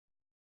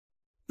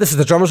This is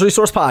the Drummers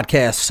Resource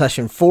Podcast,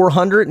 session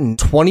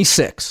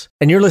 426,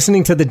 and you're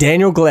listening to The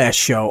Daniel Glass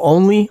Show,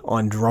 only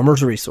on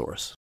Drummers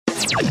Resource.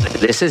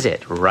 This is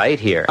it, right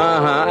here.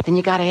 Then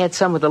you gotta add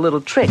some with the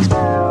little tricks.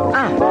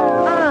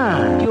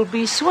 You'll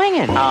be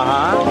swinging.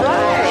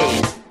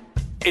 Right.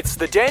 It's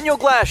the Daniel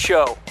Glass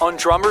Show on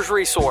Drummers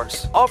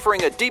Resource,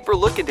 offering a deeper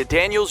look into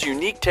Daniel's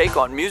unique take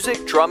on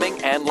music,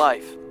 drumming, and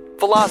life.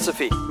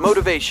 Philosophy,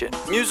 motivation,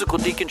 musical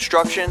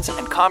deconstructions,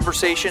 and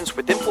conversations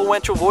with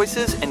influential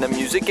voices in the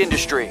music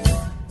industry.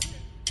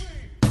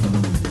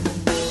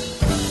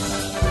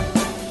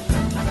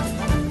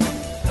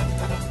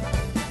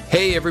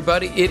 Hey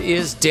everybody, it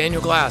is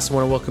Daniel Glass. I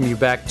want to welcome you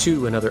back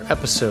to another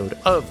episode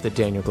of the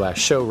Daniel Glass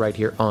Show right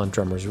here on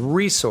Drummers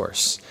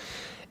Resource.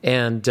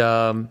 And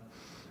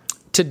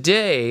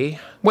today,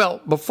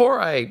 well, before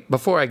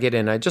I get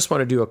in, I just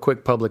want to do a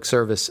quick public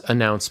service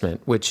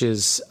announcement, which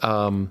is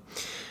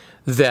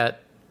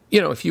that, you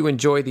know, if you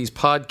enjoy these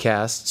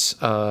podcasts,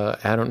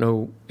 I don't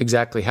know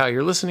exactly how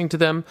you're listening to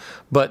them,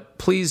 but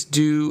please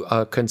do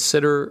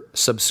consider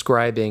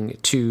subscribing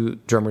to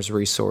Drummers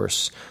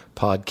Resource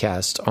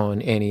podcast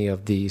on any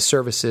of the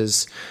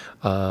services,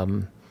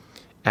 Apple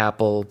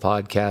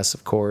Podcasts,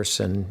 of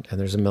course, and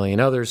there's a million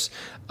others,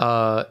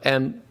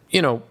 and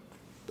you know,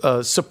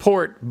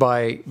 support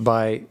by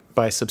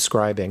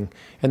subscribing,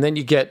 and then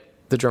you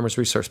get the Drummers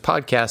Resource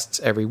podcasts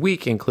every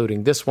week,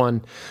 including this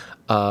one.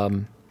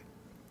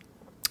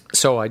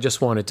 So I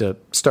just wanted to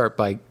start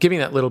by giving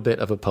that little bit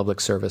of a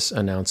public service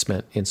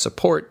announcement in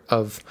support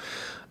of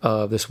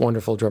this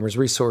wonderful Drummers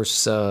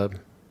Resource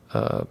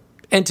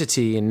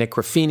entity and Nick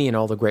Raffini and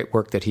all the great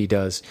work that he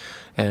does.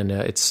 And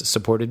it's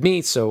supported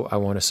me, so I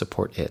want to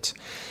support it.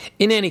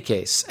 In any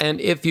case, and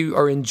if you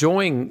are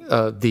enjoying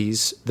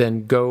these,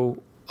 then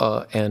go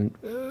and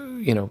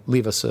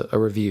leave us a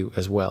review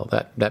as well.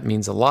 That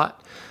means a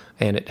lot,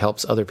 and it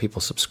helps other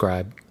people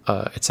subscribe,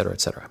 et cetera,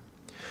 et cetera.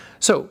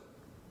 So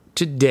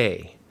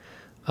today,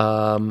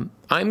 I'm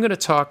going to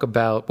talk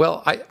about,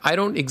 well, I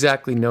don't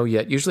exactly know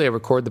yet. Usually I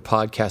record the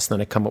podcast and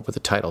then I come up with a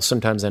title.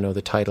 Sometimes I know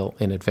the title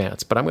in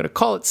advance, but I'm going to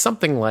call it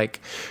something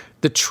like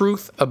The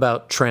Truth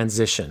About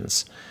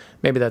Transitions.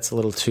 Maybe that's a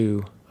little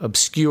too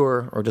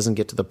obscure or doesn't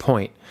get to the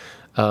point.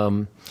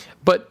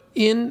 But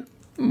in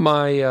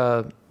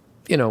my,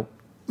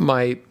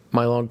 my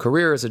long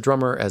career as a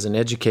drummer, as an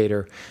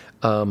educator,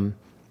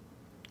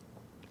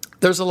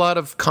 there's a lot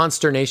of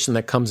consternation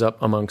that comes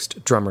up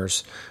amongst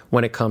drummers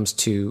when it comes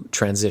to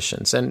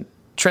transitions. And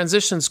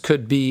transitions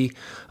could be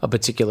a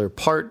particular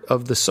part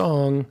of the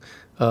song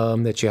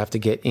that you have to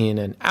get in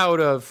and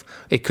out of.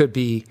 It could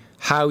be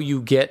how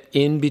you get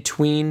in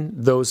between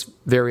those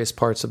various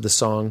parts of the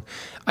song.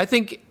 I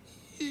think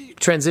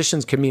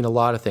transitions can mean a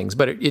lot of things,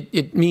 but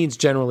it means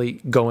generally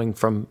going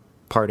from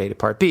part A to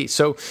part B.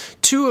 So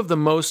two of the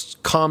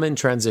most common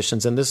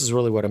transitions, and this is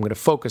really what I'm going to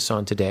focus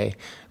on today,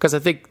 because I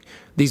think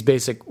these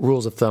basic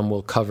rules of thumb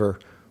will cover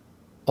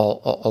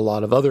a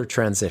lot of other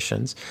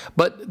transitions.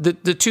 But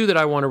the two that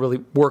I want to really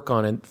work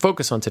on and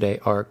focus on today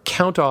are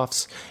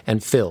count-offs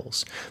and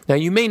fills. Now,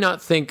 you may not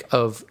think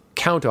of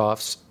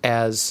count-offs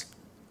as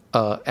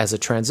a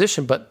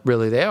transition, but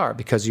really they are,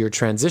 because you're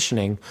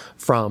transitioning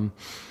from,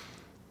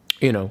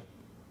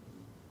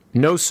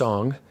 no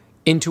song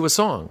into a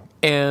song.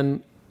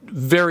 And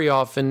very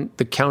often,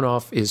 the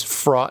count-off is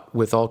fraught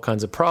with all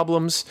kinds of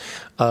problems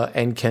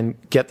and can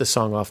get the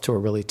song off to a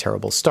really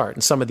terrible start.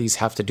 And some of these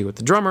have to do with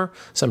the drummer.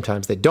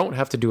 Sometimes they don't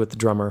have to do with the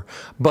drummer,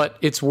 but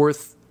it's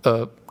worth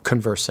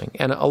conversing.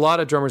 And a lot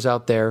of drummers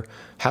out there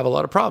have a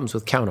lot of problems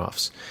with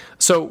count-offs.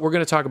 So we're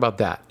going to talk about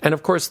that. And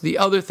of course, the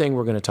other thing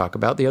we're going to talk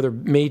about, the other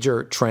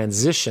major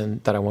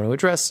transition that I want to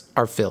address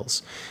are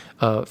fills.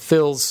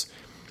 Fills,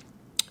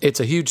 it's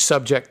a huge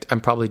subject.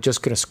 I'm probably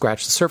just going to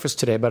scratch the surface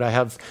today, but I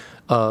have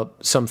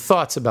some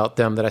thoughts about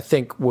them that I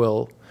think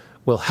will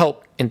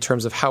help in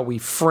terms of how we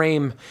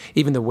frame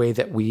even the way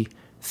that we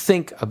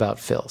think about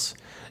fills.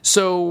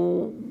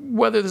 So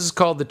whether this is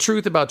called The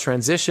Truth About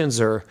Transitions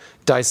or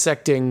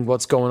dissecting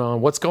what's going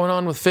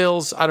on with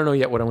fills, I don't know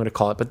yet what I'm going to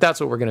call it, but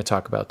that's what we're going to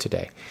talk about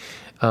today.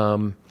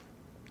 And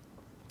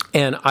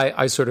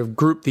I sort of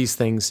group these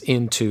things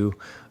into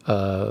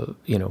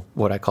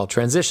what I call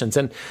transitions.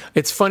 And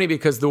it's funny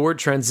because the word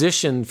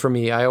transition for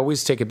me, I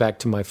always take it back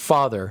to my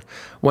father.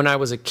 When I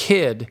was a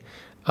kid,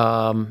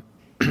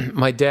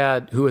 my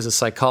dad, who is a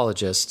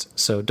psychologist,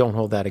 so don't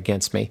hold that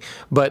against me,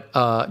 but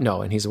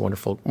no, and he's a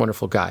wonderful,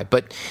 wonderful guy.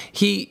 But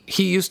he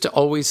used to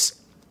always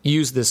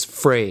use this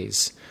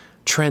phrase,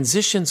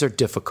 transitions are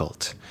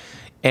difficult.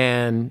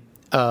 And,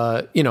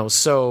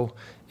 so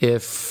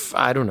if,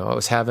 I don't know, I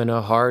was having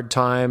a hard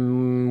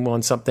time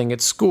on something at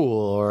school,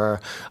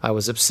 or I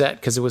was upset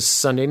because it was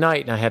Sunday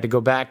night and I had to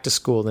go back to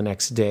school the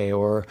next day,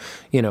 or,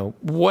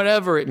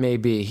 whatever it may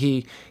be,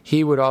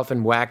 he would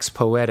often wax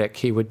poetic.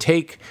 He would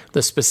take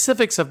the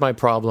specifics of my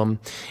problem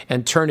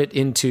and turn it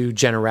into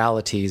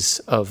generalities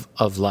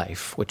of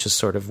life, which is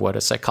sort of what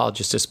a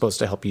psychologist is supposed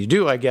to help you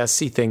do, I guess,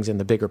 see things in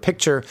the bigger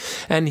picture.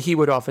 And he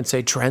would often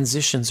say,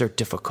 transitions are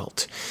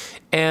difficult.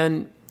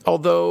 And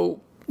although,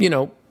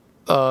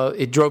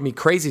 it drove me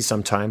crazy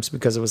sometimes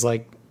because it was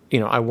like,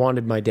 I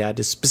wanted my dad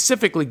to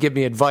specifically give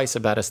me advice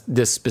about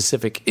this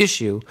specific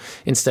issue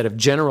instead of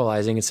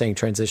generalizing and saying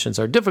transitions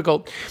are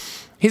difficult.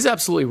 He's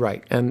absolutely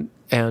right. And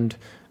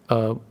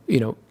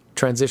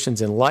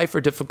transitions in life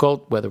are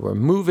difficult, whether we're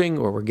moving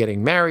or we're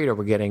getting married or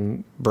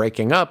we're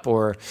breaking up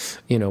or,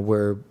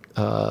 we're,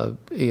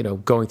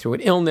 going through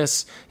an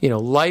illness.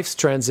 Life's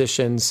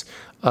transitions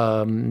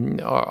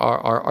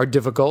are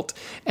difficult,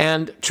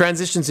 and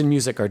transitions in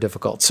music are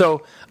difficult.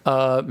 So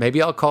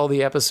maybe I'll call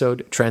the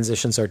episode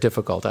 "Transitions Are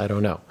Difficult." I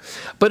don't know,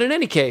 but in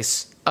any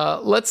case,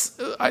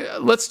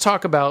 let's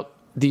talk about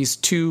these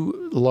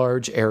two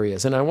large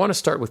areas, and I want to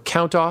start with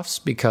count-offs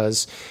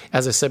because,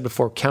 as I said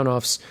before,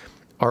 count-offs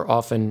are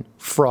often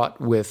fraught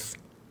with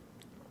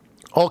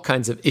all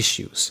kinds of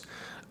issues.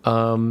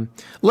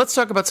 Let's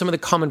talk about some of the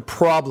common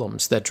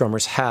problems that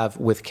drummers have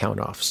with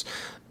count-offs.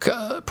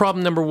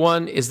 Problem number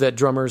one is that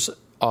drummers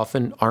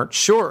often aren't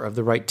sure of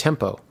the right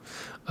tempo.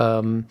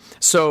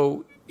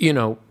 So,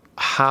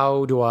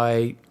 how do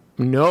I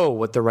know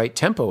what the right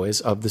tempo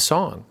is of the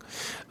song?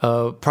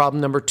 Problem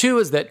number two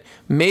is that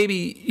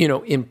maybe,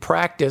 in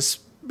practice,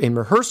 in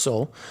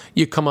rehearsal,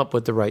 you come up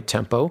with the right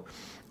tempo,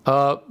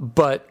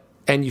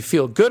 and you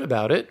feel good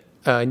about it,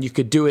 and you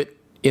could do it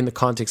in the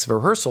context of a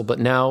rehearsal, but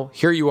now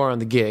here you are on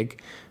the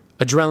gig,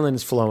 adrenaline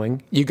is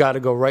flowing, you got to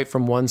go right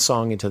from one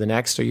song into the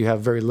next, or you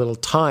have very little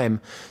time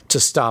to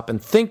stop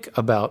and think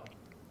about,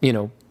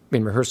 in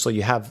rehearsal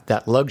you have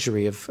that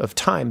luxury of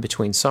time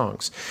between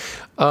songs.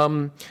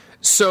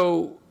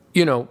 So,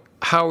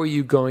 how are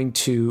you going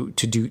to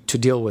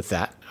deal with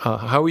that?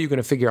 How are you going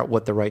to figure out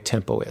what the right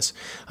tempo is?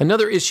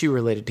 Another issue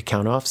related to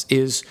count-offs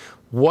is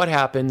what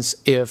happens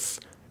if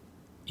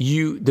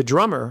the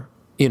drummer,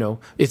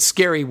 it's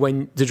scary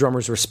when the drummer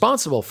is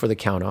responsible for the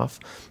count-off,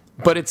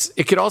 but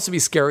it could also be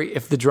scary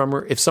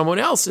if someone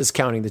else is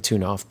counting the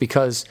tune off,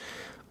 because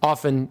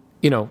often,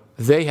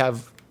 they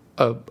have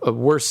a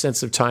worse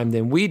sense of time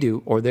than we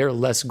do, or they're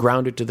less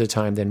grounded to the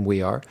time than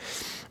we are.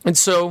 And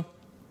so,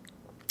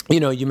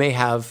 you may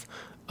have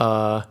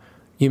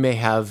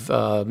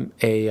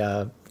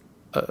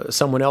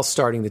someone else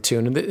starting the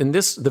tune. And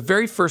the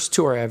very first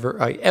tour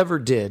I ever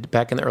did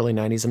back in the early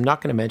 90s, I'm not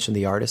going to mention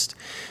the artist,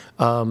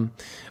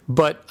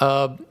 but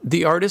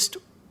the artist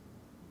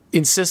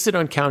insisted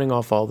on counting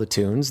off all the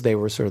tunes. They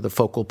were sort of the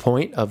focal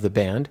point of the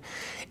band,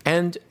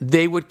 and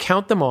they would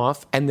count them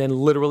off and then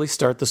literally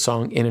start the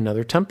song in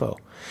another tempo.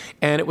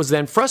 And it was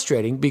then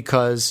frustrating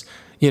because,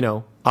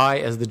 I,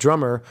 as the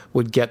drummer,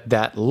 would get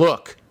that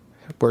look.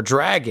 We're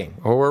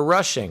dragging or we're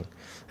rushing.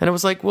 And it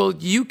was like, well,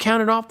 you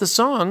counted off the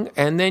song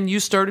and then you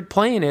started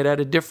playing it at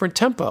a different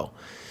tempo.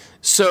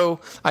 So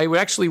I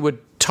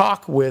would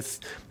talk with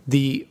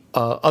the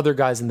other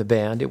guys in the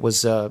band. It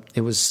was the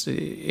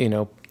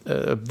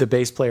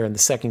bass player and the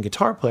second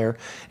guitar player,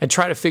 and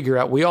try to figure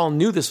out. We all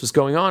knew this was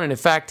going on. And in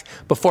fact,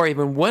 before I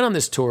even went on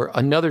this tour,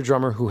 another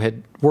drummer who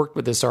had worked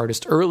with this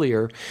artist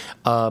earlier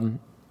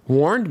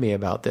warned me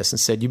about this and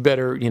said, you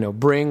better,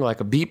 bring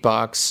like a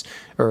beatbox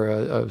or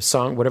a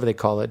song, whatever they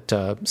call it,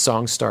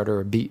 song starter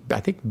or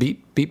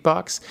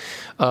beatbox.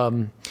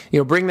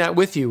 Bring that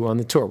with you on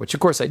the tour, which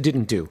of course I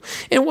didn't do.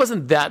 And it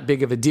wasn't that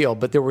big of a deal,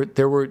 but there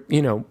were,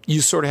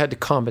 you sort of had to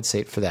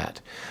compensate for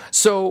that.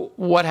 So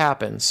what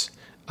happens,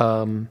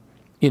 in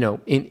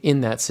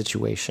that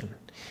situation?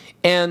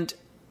 And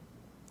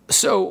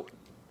so,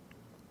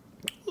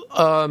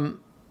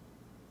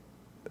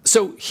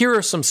 So here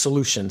are some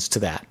solutions to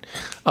that.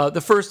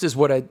 The first is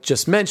what I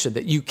just mentioned,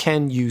 that you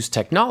can use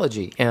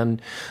technology. And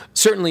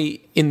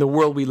certainly in the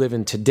world we live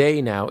in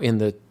today now, in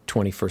the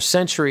 21st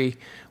century,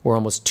 we're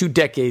almost 2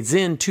 decades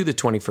into the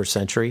 21st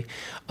century,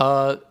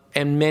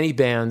 and many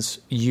bands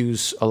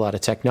use a lot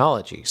of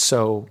technology.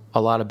 So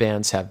a lot of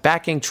bands have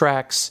backing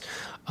tracks,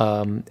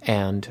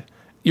 and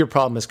your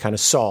problem is kind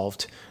of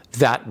solved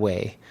that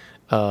way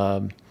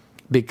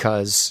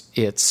because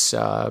it's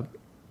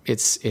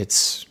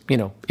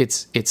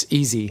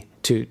easy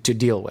to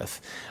deal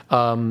with,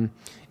 and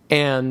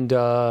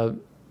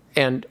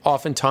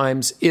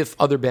oftentimes, if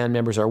other band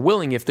members are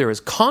willing, if there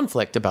is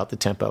conflict about the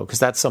tempo, because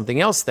that's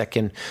something else that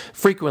can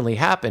frequently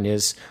happen,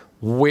 is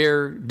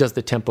where does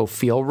the tempo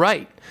feel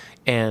right?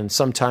 And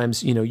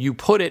sometimes, you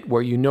put it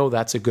where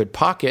that's a good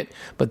pocket,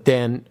 but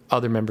then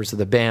other members of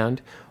the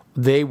band,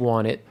 they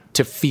want it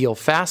to feel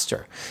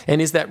faster.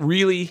 And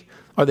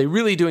are they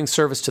really doing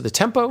service to the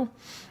tempo?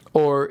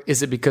 Or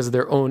is it because of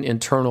their own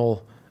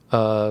internal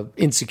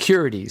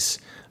insecurities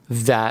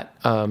that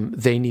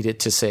they need it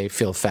to, say,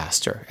 feel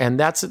faster? And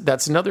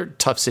that's another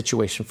tough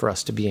situation for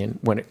us to be in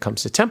when it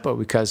comes to tempo,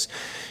 because,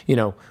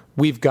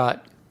 we've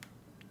got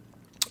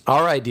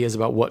our ideas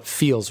about what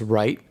feels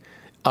right.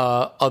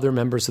 Other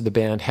members of the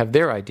band have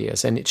their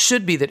ideas. And it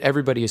should be that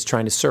everybody is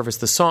trying to service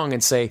the song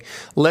and say,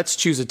 let's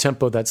choose a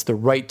tempo that's the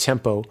right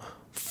tempo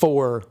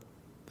for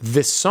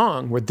this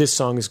song, where this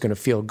song is going to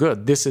feel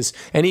good.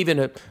 And even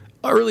a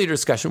earlier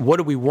discussion, what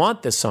do we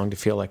want this song to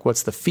feel like?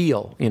 What's the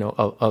feel,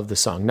 of the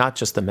song? Not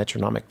just the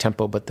metronomic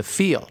tempo, but the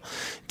feel.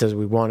 Do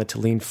we want it to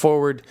lean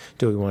forward?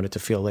 Do we want it to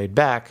feel laid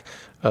back?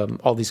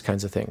 all these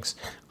kinds of things.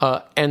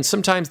 And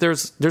sometimes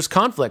there's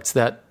conflicts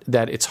that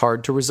it's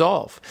hard to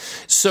resolve.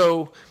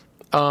 So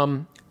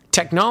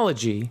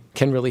technology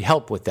can really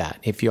help with that.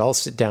 If you all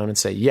sit down and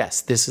say,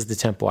 yes, this is the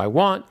tempo I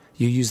want,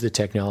 you use the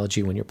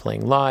technology when you're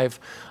playing live.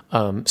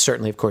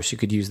 Certainly, of course, you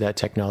could use that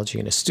technology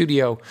in a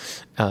studio,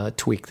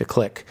 tweak the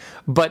click.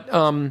 But,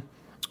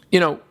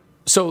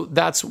 so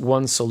that's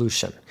one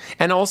solution.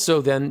 And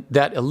also then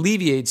that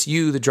alleviates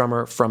you, the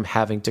drummer, from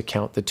having to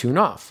count the tune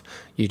off.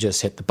 You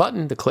just hit the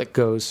button, the click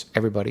goes,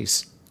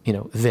 everybody's,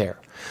 there.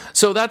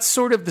 So that's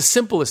sort of the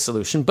simplest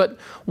solution. But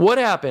what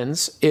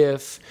happens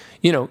if,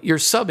 you're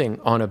subbing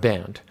on a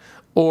band,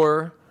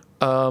 or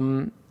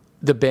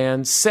the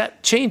band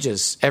set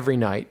changes every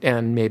night,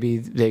 and maybe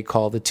they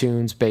call the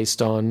tunes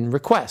based on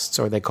requests,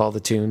 or they call the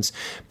tunes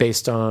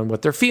based on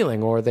what they're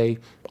feeling, or they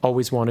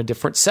always want a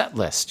different set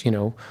list,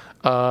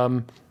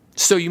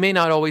 So you may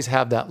not always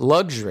have that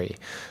luxury,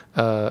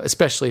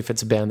 especially if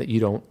it's a band that you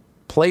don't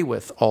play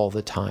with all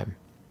the time.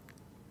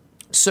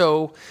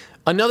 So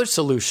another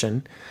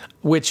solution,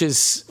 which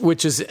is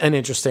an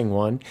interesting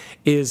one,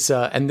 is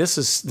and this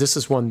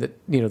is one that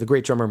the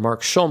great drummer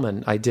Mark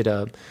Schulman. I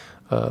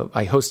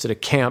hosted a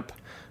camp.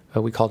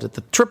 We called it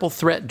the Triple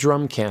Threat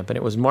Drum Camp, and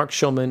it was Mark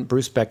Schulman,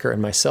 Bruce Becker,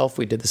 and myself.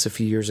 We did this a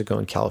few years ago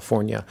in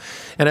California,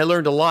 and I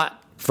learned a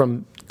lot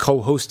from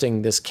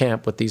co-hosting this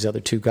camp with these other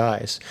two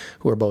guys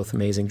who are both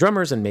amazing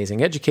drummers and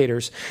amazing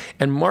educators.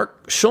 And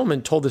Mark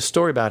Schulman told this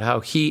story about how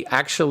he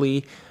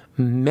actually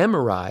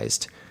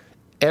memorized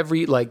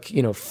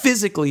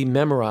physically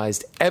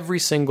memorized every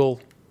single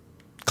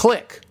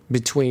click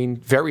between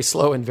very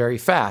slow and very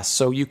fast.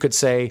 So you could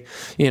say,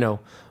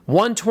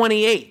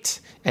 128,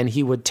 and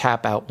he would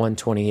tap out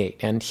 128.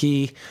 And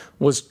he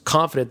was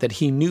confident that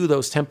he knew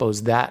those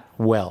tempos that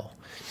well.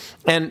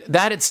 And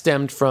that had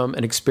stemmed from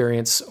an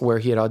experience where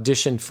he had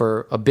auditioned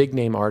for a big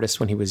name artist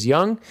when he was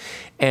young,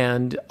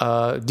 and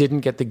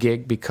didn't get the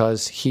gig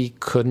because he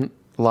couldn't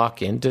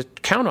lock into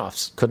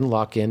count-offs, couldn't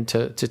lock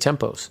into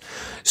tempos.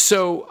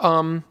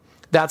 So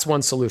that's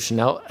one solution.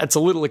 Now, it's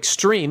a little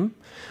extreme.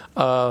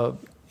 I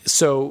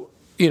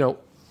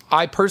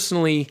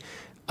personally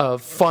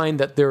find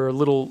that there are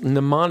little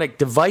mnemonic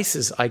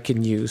devices I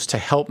can use to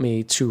help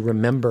me to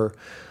remember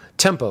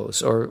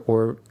tempos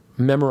or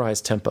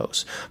memorize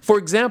tempos. For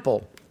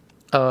example,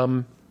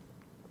 if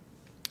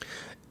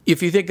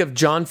you think of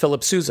John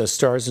Philip Sousa,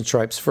 Stars and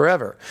Stripes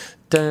Forever,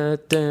 da,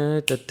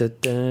 da, da, da,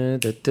 da,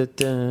 da,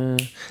 da,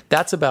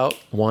 that's about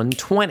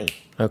 120,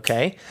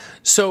 okay?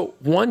 So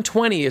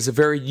 120 is a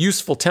very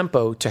useful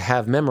tempo to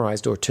have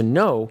memorized or to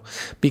know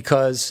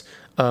because,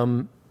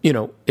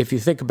 if you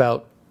think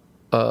about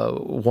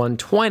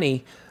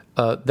 120,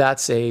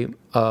 that's a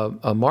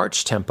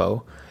march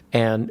tempo,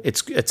 and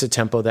it's a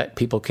tempo that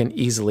people can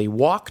easily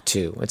walk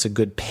to. It's a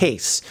good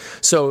pace.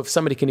 So if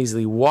somebody can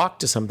easily walk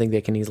to something,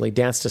 they can easily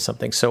dance to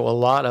something. So a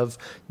lot of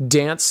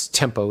dance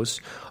tempos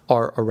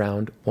are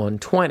around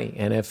 120.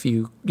 And if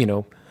you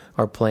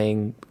are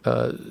playing,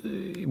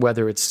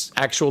 whether it's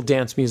actual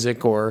dance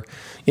music or,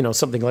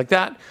 something like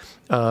that,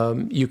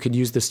 you could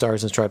use the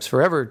Stars and Stripes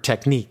Forever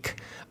technique.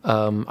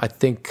 I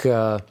think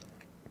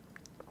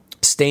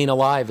Staying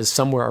Alive is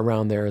somewhere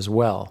around there as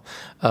well.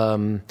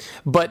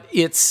 But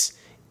you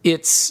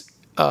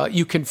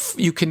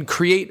can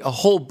create a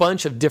whole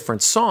bunch of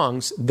different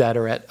songs that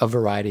are at a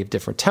variety of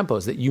different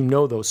tempos that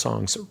those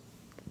songs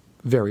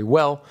very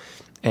well,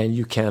 and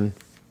you can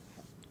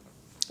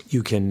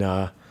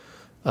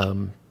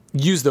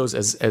use those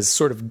as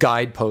sort of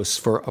guideposts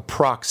for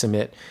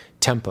approximate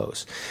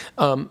tempos.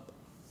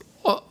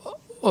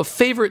 A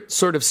favorite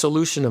sort of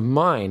solution of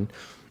mine,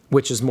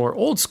 which is more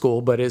old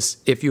school, but is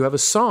if you have a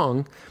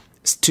song,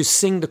 to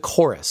sing the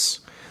chorus,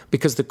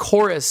 because the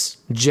chorus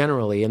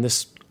generally, and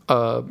this,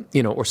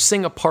 or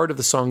sing a part of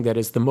the song that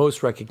is the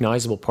most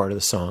recognizable part of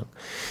the song.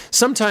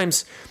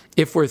 Sometimes,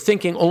 if we're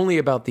thinking only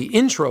about the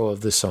intro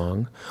of the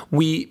song,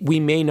 we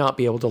may not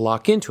be able to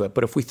lock into it.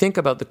 But if we think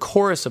about the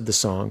chorus of the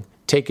song,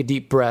 take a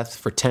deep breath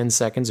for 10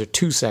 seconds or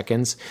 2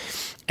 seconds,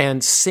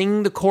 and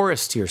sing the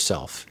chorus to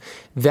yourself,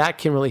 that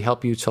can really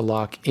help you to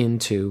lock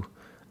into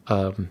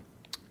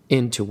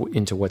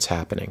what's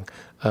happening.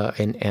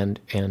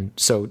 And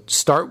so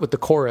start with the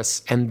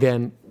chorus, and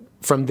then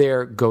from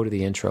there go to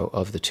the intro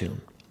of the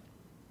tune.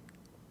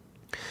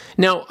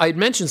 Now, I'd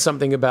mentioned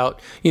something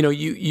about,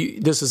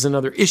 this is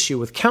another issue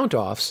with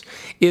count-offs,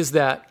 is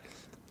that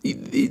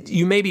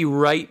you may be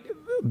right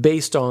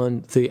based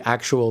on the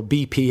actual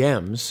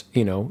BPMs,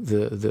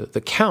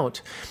 the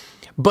count,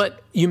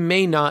 but you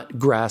may not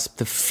grasp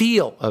the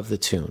feel of the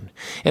tune.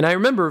 And I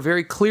remember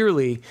very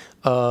clearly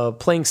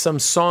playing some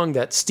song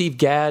that Steve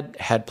Gadd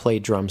had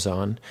played drums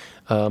on,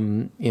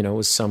 it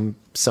was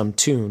some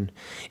tune.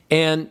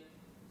 And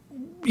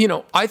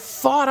I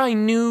thought I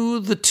knew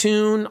the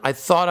tune, I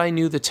thought I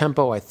knew the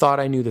tempo, I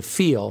thought I knew the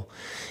feel.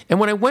 And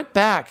when I went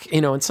back,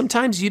 and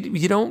sometimes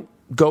you don't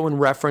go and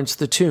reference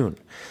the tune.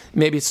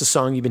 Maybe it's a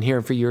song you've been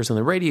hearing for years on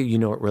the radio, you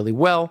know it really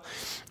well,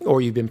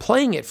 or you've been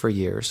playing it for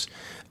years.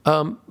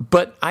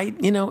 But I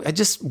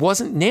just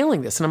wasn't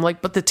nailing this. And I'm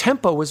like, but the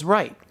tempo was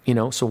right,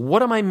 so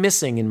what am I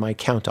missing in my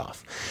count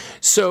off?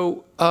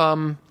 So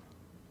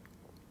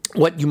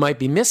what you might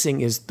be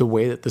missing is the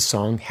way that the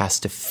song has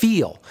to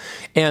feel.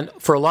 And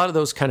for a lot of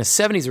those kind of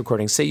 70s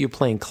recordings, say you're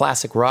playing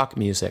classic rock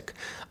music,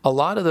 a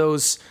lot of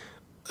those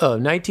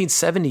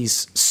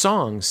 1970s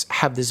songs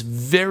have this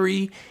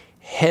very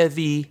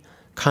heavy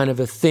kind of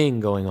a thing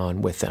going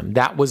on with them.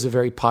 That was a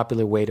very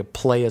popular way to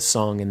play a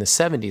song in the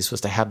 70s,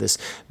 was to have this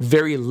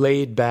very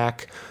laid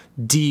back,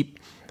 deep,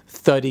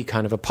 thuddy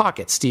kind of a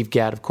pocket. Steve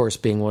Gadd, of course,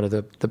 being one of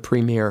the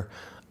premier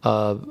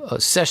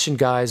session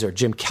guys, or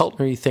Jim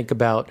Keltner you think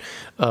about,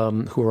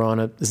 who were on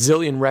a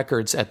zillion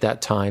records at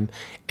that time.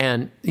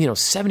 And,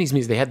 70s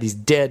music, they had these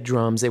dead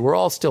drums. They were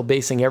all still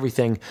basing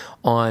everything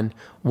on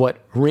what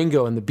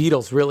Ringo and the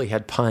Beatles really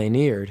had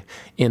pioneered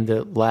in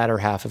the latter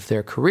half of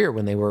their career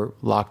when they were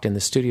locked in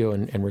the studio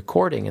and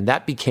recording. And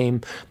that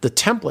became the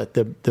template,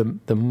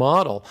 the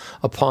model,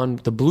 upon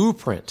the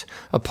blueprint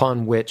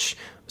upon which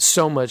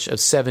so much of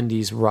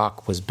 70s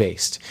rock was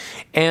based.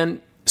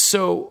 And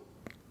so,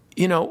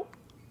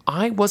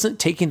 I wasn't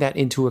taking that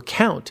into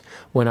account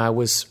when I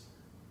was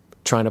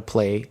trying to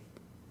play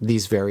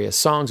these various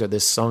songs, or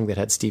this song that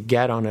had Steve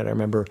Gadd on it, I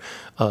remember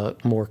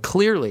more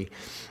clearly.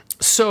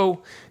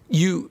 So,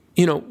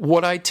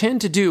 what I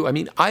tend to do,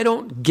 I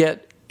don't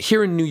get,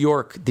 here in New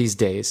York these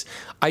days,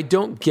 I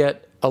don't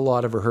get a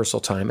lot of rehearsal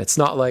time. It's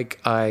not like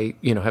I,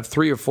 have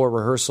 3 or 4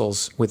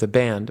 rehearsals with a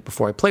band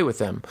before I play with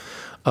them.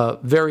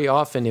 Very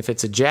often, if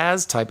it's a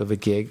jazz type of a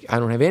gig, I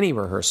don't have any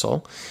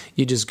rehearsal.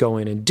 You just go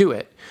in and do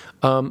it.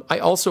 I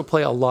also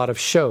play a lot of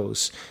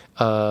shows.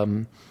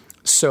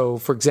 So,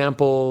 for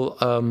example,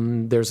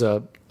 there's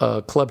a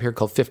club here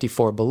called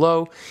 54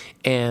 Below,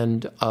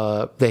 and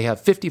they have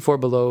 54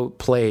 Below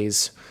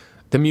plays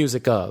the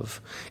music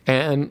of.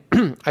 And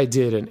I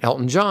did an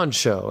Elton John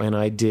show, and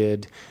I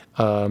did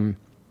a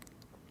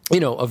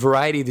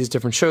variety of these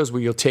different shows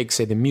where you'll take,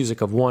 say, the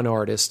music of one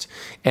artist,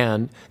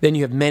 and then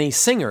you have many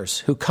singers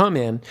who come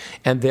in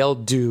and they'll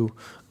do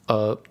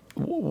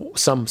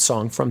some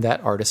song from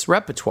that artist's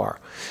repertoire.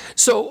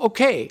 So,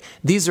 okay,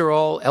 these are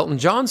all Elton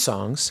John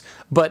songs,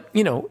 but,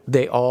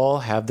 they all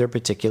have their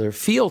particular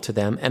feel to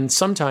them. And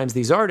sometimes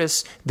these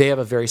artists, they have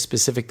a very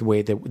specific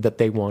way that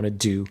they want to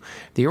do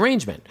the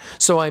arrangement.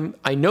 So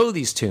I know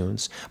these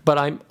tunes, but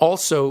I'm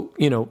also,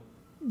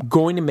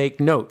 going to make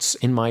notes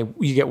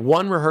you get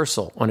one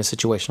rehearsal on a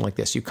situation like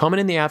this. You come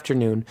in the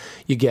afternoon,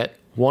 you get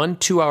 1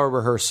 2-hour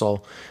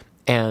rehearsal,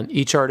 and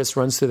each artist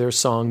runs through their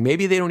song.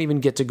 Maybe they don't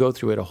even get to go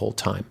through it a whole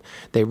time.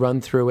 They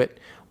run through it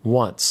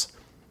once.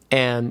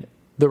 And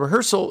the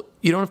rehearsal,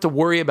 you don't have to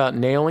worry about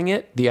nailing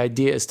it. The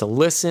idea is to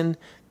listen,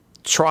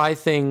 try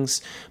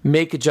things,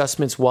 make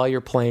adjustments while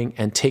you're playing,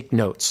 and take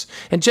notes.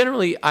 And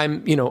generally,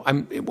 I'm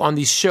on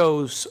these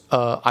shows,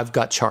 I've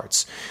got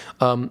charts,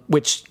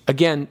 which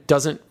again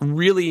doesn't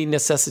really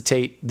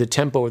necessitate the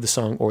tempo of the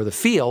song or the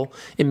feel.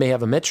 It may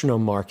have a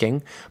metronome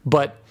marking,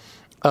 but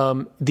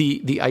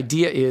the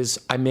idea is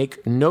I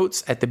make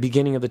notes at the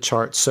beginning of the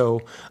chart.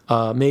 So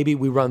maybe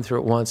we run through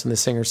it once and the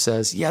singer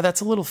says, yeah,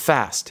 that's a little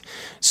fast.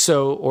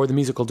 So, or the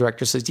musical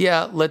director says,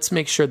 yeah, let's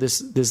make sure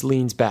this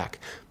leans back.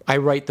 I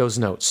write those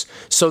notes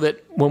so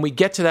that when we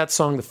get to that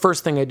song, the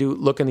first thing I do,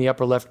 look in the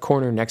upper left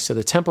corner next to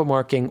the tempo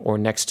marking, or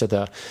next to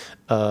the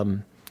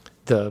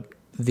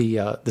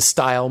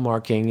style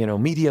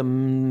marking,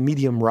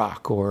 medium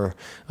rock or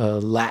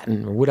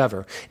Latin or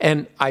whatever.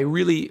 And I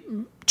really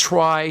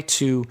try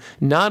to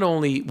not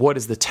only what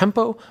is the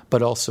tempo,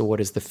 but also what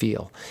is the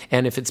feel.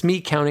 And if it's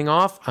me counting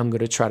off, I'm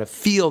going to try to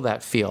feel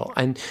that feel.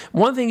 And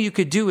one thing you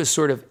could do is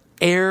sort of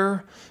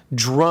air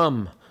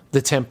drum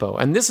the tempo.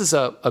 And this is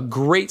a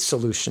great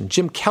solution.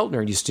 Jim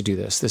Keltner used to do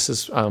this. This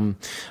is,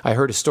 I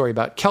heard a story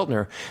about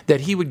Keltner,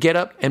 that he would get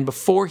up and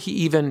before he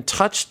even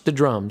touched the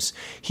drums,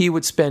 he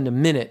would spend a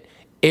minute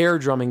air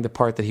drumming the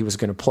part that he was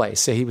going to play.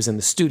 Say he was in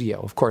the studio.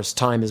 Of course,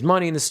 time is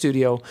money in the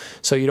studio,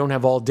 so you don't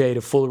have all day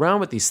to fool around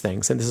with these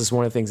things. And this is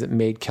one of the things that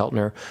made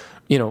Keltner,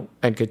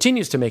 and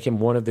continues to make him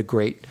one of the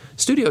great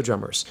studio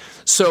drummers.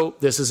 So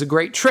this is a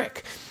great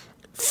trick.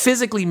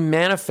 Physically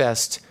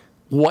manifest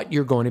what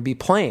you're going to be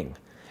playing.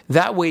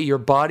 That way your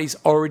body's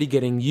already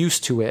getting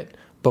used to it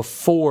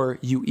before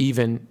you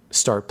even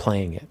start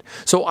playing it.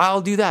 So I'll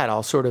do that.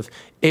 I'll sort of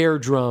air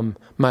drum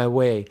my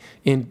way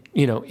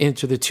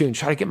into the tune,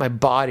 try to get my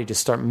body to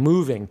start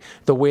moving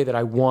the way that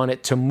I want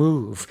it to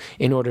move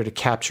in order to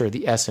capture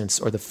the essence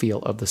or the feel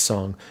of the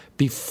song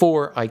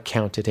before I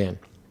count it in.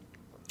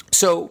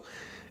 So,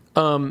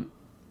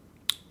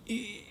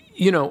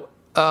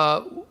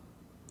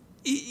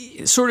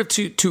 sort of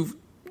to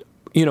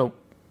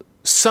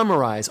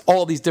summarize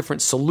all these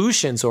different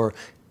solutions or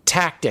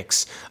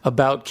tactics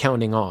about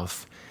counting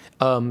off.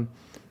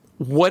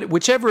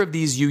 Whichever of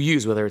these you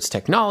use, whether it's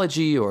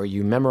technology or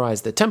you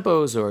memorize the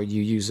tempos or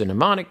you use a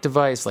mnemonic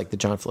device like the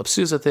John Philip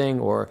Sousa thing,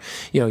 or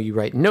you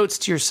write notes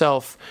to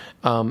yourself,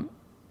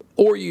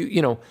 or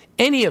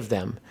any of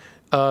them,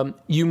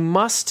 you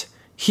must.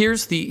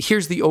 Here's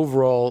the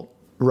overall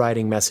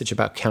writing message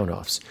about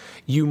count-offs.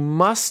 You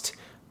must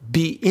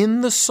be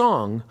in the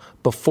song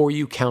before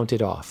you count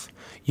it off.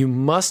 You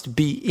must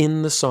be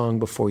in the song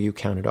before you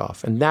count it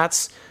off. And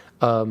that's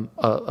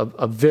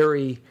a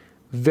very,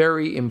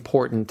 very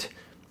important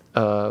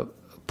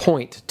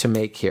point to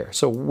make here.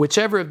 So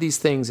whichever of these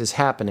things is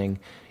happening,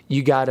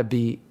 you got to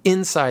be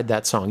inside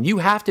that song. You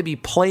have to be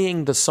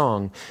playing the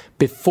song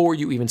before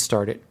you even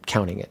start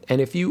counting it. And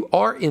if you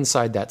are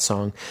inside that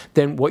song,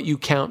 then what you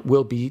count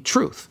will be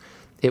truth.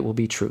 It will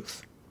be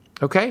truth.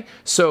 Okay?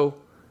 So,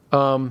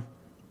 some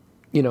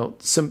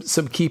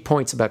key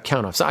points about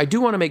count-offs. I do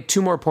want to make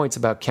 2 more points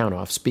about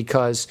count-offs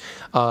because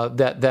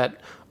that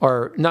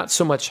are not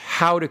so much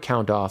how to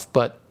count off,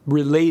 but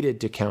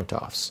related to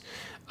count-offs.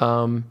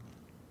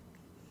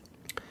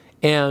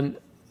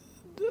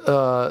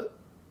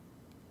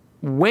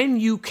 When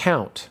you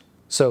count,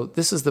 so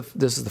this is the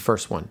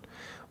first one.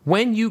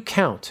 When you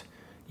count,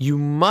 you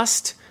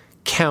must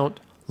count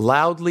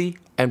loudly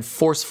and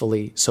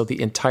forcefully so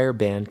the entire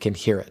band can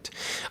hear it.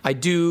 I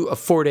do a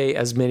 4-day,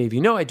 as many of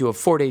you know, I do a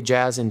 4-day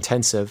jazz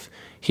intensive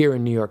here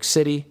in New York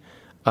City.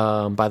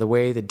 By the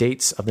way, the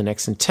dates of the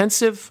next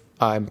intensive,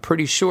 I'm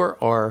pretty sure,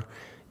 are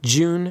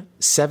June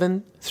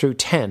 7 through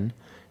 10,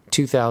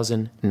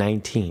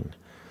 2019.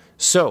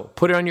 So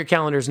put it on your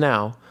calendars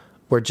now.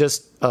 We're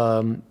just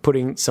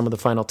putting some of the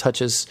final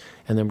touches,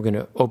 and then we're going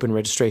to open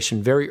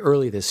registration very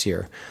early this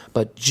year.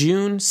 But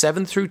June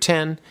 7 through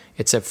 10,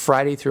 it's a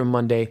Friday through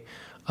Monday,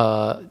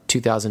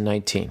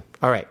 2019.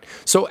 All right.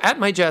 So at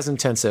my Jazz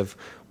Intensive,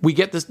 we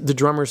get the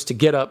drummers to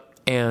get up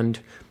and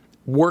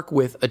work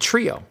with a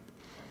trio.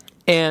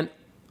 And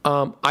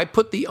I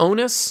put the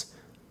onus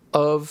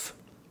of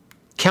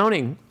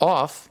counting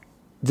off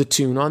the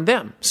tune on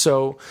them.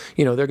 So,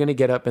 they're going to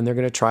get up and they're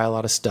going to try a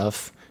lot of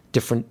stuff.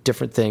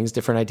 Different things,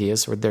 different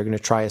ideas, or they're going to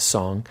try a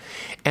song.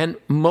 And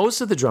most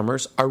of the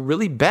drummers are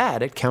really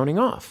bad at counting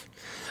off.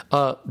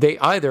 They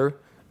either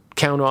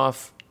count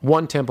off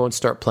one tempo and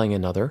start playing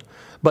another,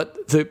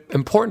 but the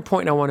important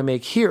point I want to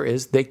make here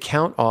is they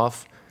count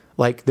off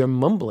like they're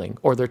mumbling,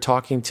 or they're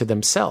talking to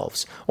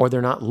themselves, or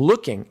they're not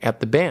looking at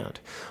the band.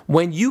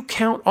 When you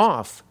count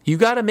off, you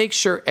got to make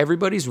sure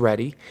everybody's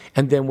ready,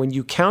 and then when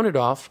you count it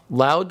off,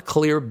 loud,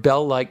 clear,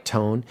 bell-like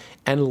tone,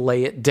 and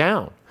lay it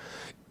down.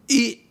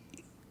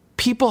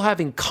 People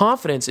having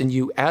confidence in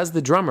you as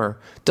the drummer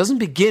doesn't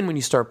begin when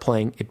you start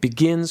playing. It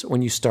begins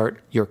when you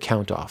start your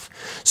count off.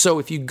 So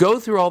if you go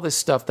through all this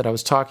stuff that I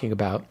was talking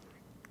about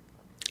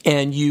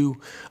and you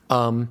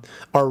are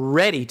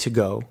ready to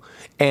go,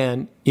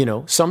 and,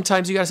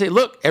 sometimes you got to say,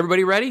 look,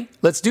 everybody ready?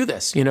 Let's do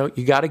this. You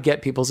got to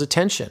get people's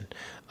attention.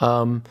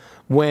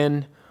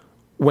 When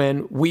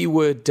we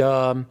would,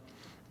 when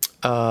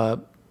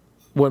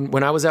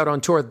I was out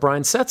on tour with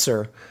Brian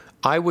Setzer,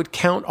 I would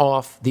count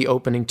off the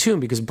opening tune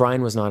because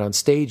Brian was not on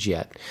stage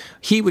yet.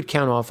 He would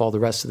count off all the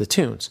rest of the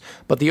tunes.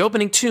 But the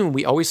opening tune,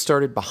 we always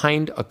started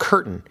behind a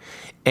curtain.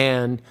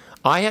 And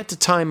I had to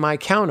time my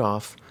count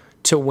off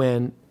to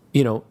when,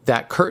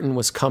 that curtain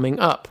was coming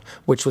up,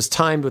 which was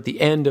timed with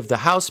the end of the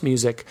house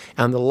music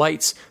and the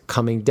lights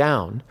coming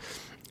down.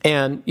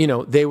 And,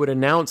 they would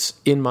announce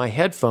in my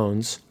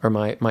headphones or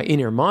my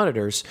in-ear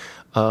monitors,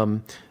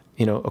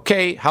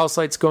 okay, house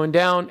lights going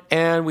down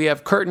and we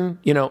have curtain,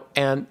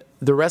 and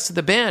the rest of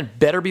the band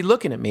better be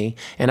looking at me.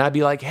 And I'd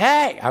be like,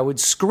 hey, I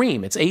would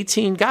scream. It's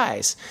 18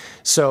 guys.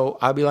 So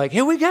I'd be like,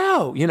 here we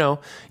go.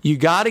 You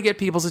got to get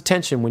people's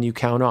attention when you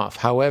count off,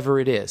 however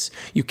it is.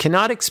 You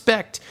cannot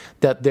expect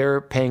that they're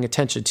paying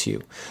attention to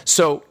you.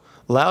 So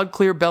loud,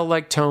 clear,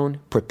 bell-like tone,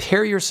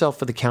 prepare yourself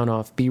for the count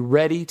off, be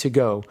ready to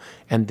go,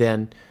 and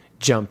then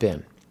jump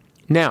in.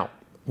 Now,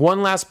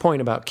 one last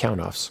point about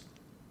count offs.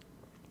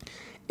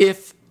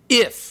 If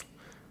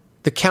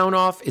the count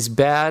off is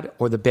bad,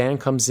 or the band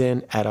comes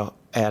in at a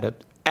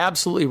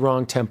absolutely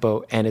wrong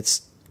tempo and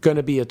it's going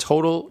to be a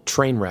total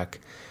train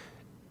wreck,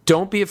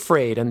 don't be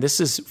afraid, and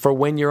this is for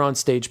when you're on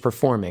stage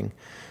performing,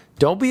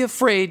 don't be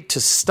afraid to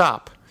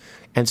stop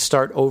and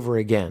start over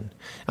again.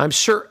 I'm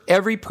sure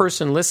every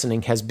person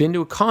listening has been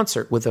to a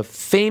concert with a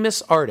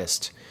famous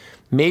artist,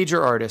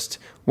 major artist,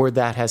 where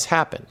that has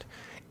happened.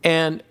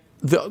 And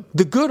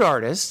the good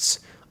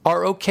artists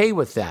are okay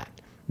with that.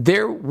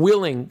 They're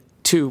willing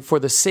to, for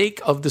the sake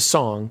of the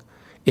song,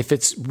 if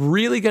it's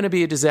really going to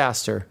be a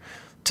disaster,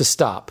 to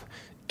stop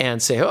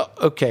and say, oh,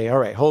 okay, all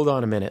right, hold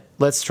on a minute.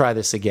 Let's try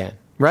this again,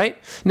 right?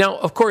 Now,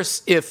 of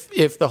course, if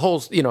the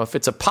whole, if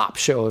it's a pop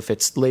show, if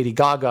it's Lady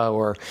Gaga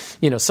or,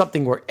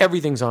 something where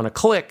everything's on a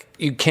click,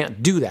 you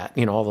can't do that.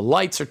 All the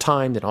lights are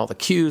timed and all the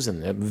cues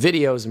and the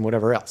videos and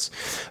whatever else.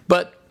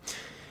 But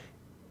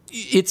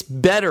it's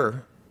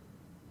better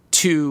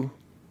to...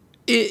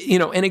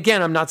 and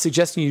again, I'm not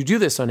suggesting you do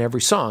this on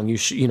every song. You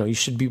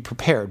should be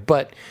prepared,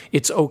 but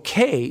it's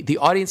okay. The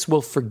audience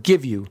will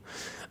forgive you.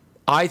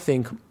 I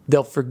think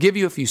they'll forgive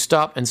you if you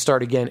stop and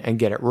start again and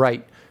get it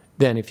right.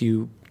 Then if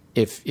you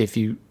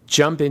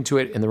jump into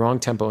it in the wrong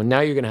tempo, and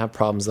now you're going to have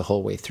problems the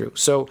whole way through.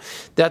 So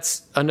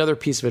that's another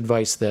piece of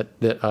advice that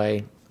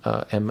I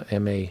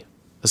am a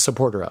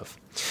supporter of.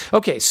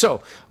 Okay,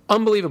 so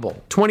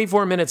Unbelievable.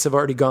 24 minutes have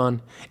already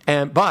gone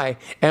and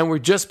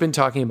we've just been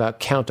talking about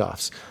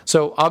count-offs.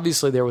 So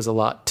obviously there was a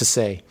lot to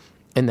say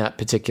in that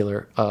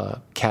particular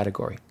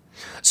category.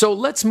 So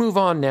let's move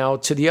on now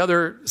to the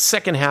other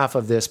second half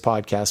of this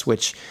podcast,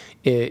 which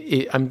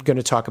I'm going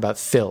to talk about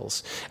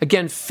fills.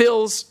 Again,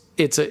 fills,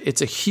 it's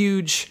a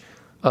huge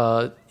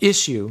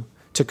issue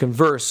to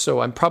converse, so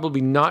I'm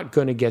probably not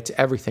going to get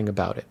to everything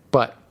about it.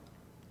 But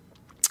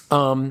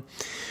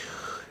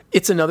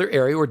it's another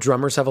area where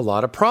drummers have a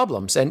lot of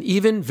problems, and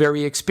even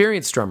very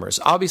experienced drummers.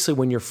 Obviously,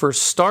 when you're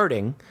first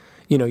starting,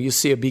 you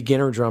see a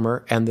beginner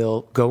drummer, and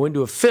they'll go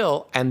into a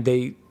fill, and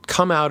they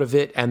come out of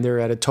it, and they're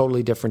at a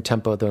totally different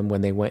tempo than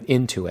when they went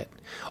into it.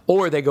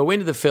 Or they go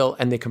into the fill,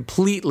 and they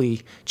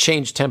completely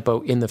change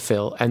tempo in the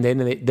fill, and then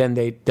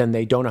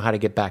they don't know how to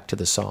get back to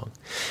the song.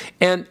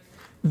 And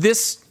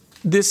this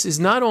is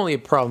not only a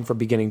problem for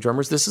beginning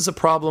drummers, this is a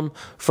problem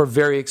for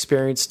very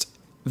experienced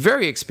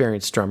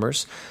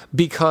drummers,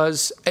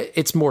 because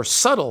it's more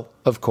subtle,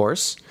 of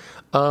course,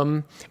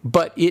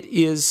 but it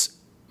is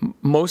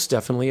most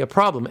definitely a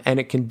problem, and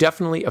it can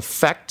definitely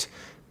affect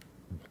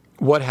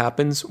what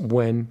happens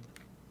when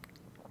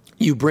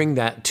you bring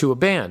that to a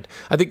band.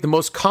 I think the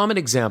most common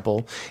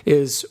example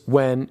is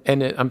when,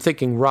 and I'm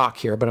thinking rock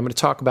here, but I'm going to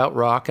talk about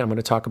rock, and I'm going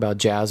to talk about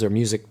jazz or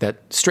music,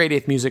 that straight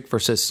eighth music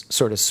versus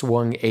sort of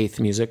swung eighth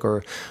music,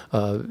 or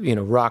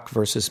rock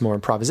versus more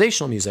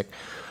improvisational music.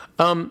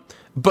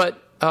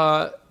 But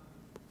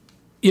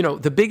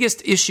the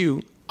biggest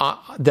issue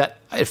that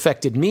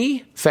affected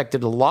me,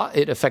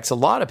 it affects a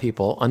lot of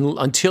people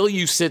until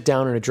you sit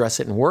down and address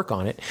it and work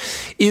on it,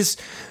 is,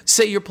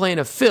 say you're playing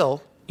a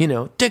fill,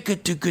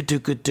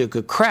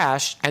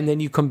 crash, and then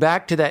you come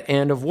back to that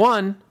end of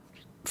one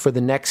for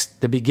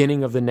the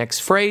beginning of the next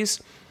phrase,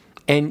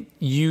 and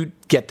you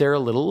get there a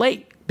little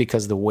late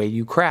because of the way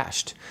you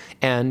crashed.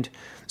 And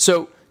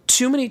so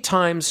too many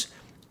times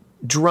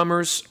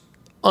drummers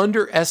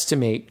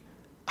underestimate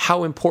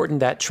how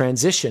important that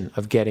transition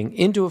of getting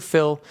into a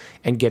fill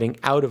and getting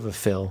out of a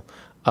fill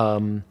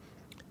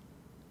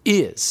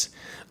is.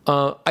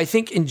 I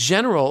think in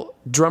general,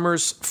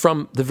 drummers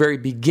from the very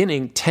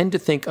beginning tend to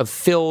think of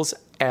fills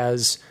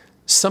as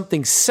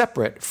something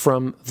separate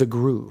from the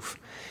groove.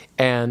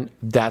 And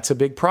that's a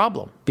big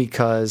problem,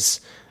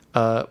 because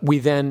we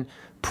then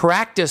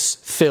practice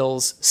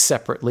fills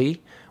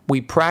separately. We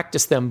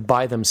practice them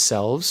by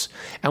themselves,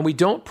 and we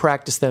don't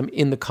practice them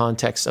in the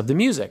context of the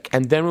music.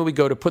 And then when we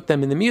go to put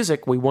them in the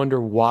music, we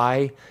wonder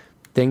why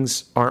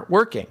things aren't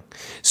working.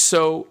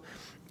 So,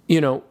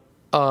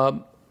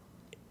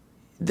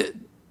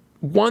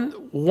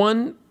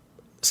 one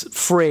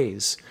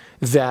phrase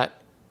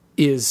that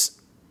is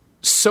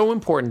so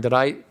important that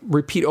I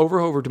repeat over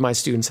and over to my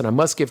students, and I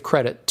must give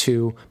credit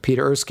to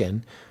Peter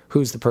Erskine,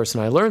 who's the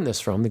person I learned this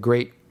from, the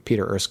great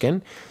Peter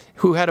Erskine,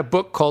 who had a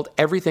book called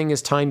Everything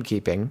is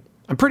Timekeeping.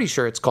 I'm pretty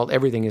sure it's called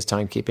Everything is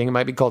Timekeeping. It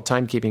might be called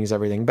Timekeeping is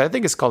Everything, but I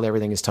think it's called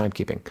Everything is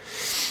Timekeeping.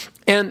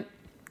 And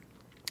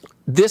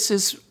this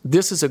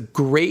is a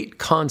great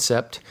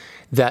concept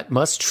that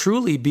must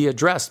truly be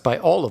addressed by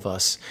all of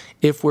us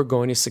if we're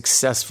going to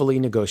successfully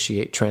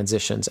negotiate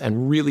transitions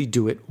and really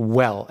do it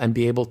well and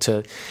be able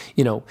to,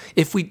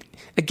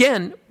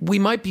 we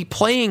might be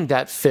playing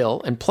that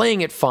fill and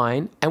playing it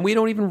fine, and we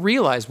don't even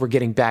realize we're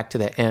getting back to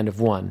the end of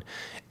one.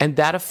 And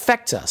that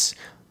affects us.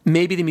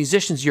 Maybe the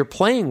musicians you're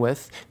playing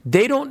with,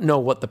 they don't know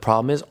what the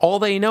problem is. All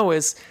they know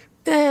is,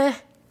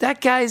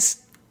 that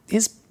guy's,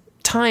 his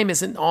time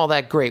isn't all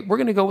that great. We're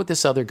going to go with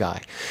this other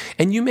guy.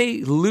 And you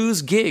may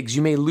lose gigs.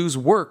 You may lose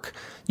work.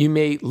 You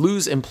may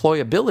lose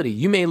employability.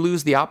 You may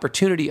lose the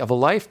opportunity of a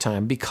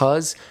lifetime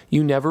because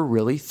you never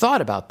really thought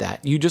about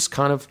that. You just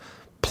kind of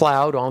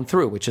plowed on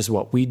through, which is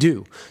what we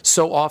do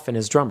so often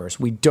as drummers.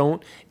 We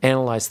don't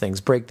analyze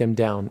things, break them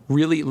down,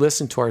 really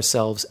listen to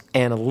ourselves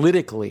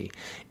analytically,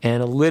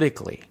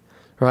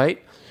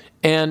 right?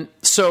 And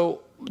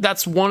so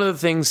that's one of the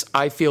things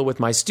I feel with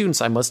my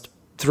students. I must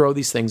throw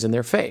these things in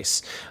their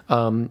face.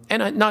 And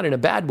not in a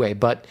bad way,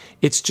 but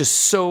it's just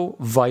so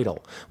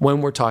vital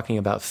when we're talking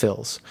about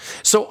fills.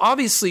 So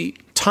obviously,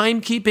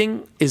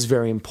 timekeeping is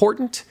very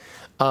important.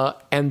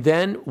 And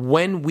then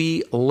when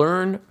we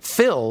learn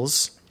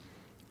fills,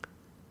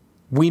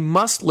 we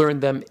must learn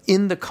them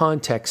in the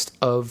context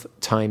of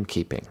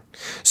timekeeping.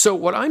 So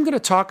what I'm going to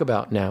talk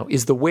about now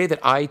is the way that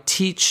I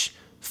teach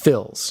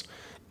fills.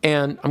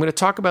 And I'm going to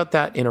talk about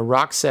that in a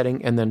rock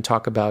setting, and then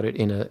talk about it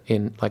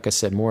in like I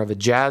said, more of a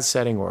jazz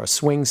setting or a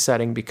swing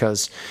setting,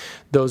 because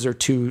those are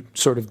two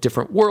sort of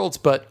different worlds,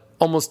 but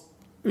almost,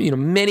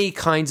 many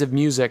kinds of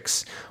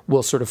musics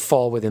will sort of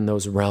fall within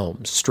those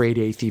realms: straight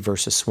eighty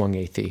versus swung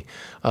eighty,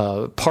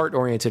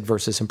 part-oriented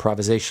versus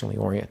improvisationally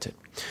oriented.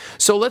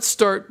 So let's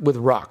start with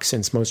rock,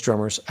 since most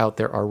drummers out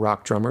there are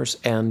rock drummers.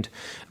 And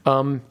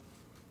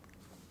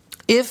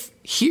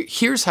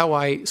here's how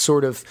I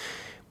sort of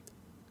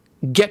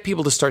get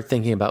people to start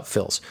thinking about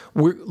fills.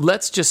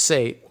 Let's just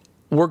say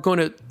we're going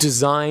to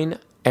design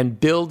and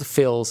build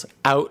fills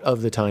out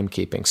of the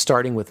timekeeping,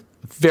 starting with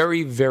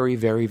Very, very,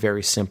 very,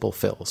 very simple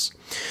fills.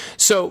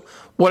 So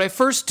what I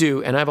first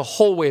do, and I have a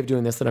whole way of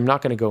doing this that I'm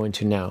not going to go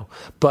into now,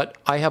 but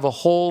I have a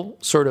whole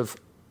sort of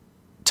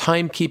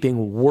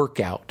timekeeping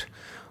workout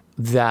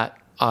that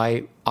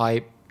a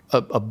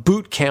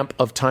boot camp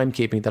of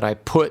timekeeping that I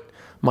put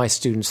my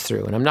students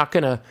through. And I'm not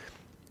going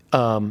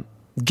to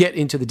get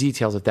into the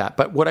details of that.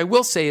 But what I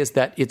will say is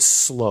that it's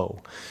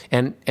slow.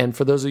 And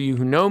for those of you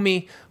who know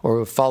me or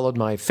have followed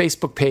my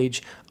Facebook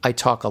page, I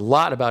talk a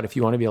lot about if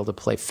you want to be able to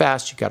play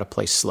fast, you got to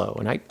play slow.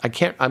 And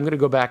I'm going to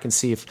go back and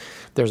see if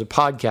there's a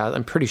podcast.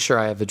 I'm pretty sure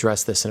I have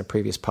addressed this in a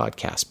previous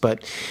podcast.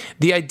 But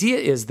the idea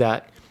is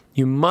that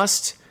you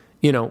must,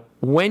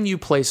 when you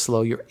play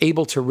slow, you're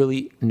able to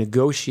really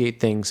negotiate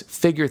things,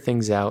 figure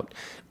things out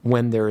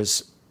when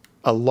there's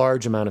a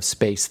large amount of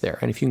space there.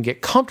 And if you can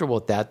get comfortable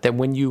with that, then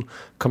when you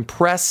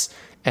compress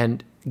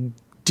and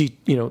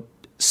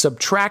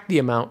subtract the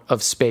amount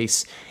of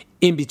space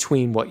in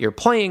between what you're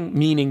playing,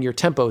 meaning your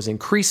tempo is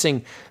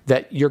increasing,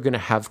 that you're going to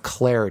have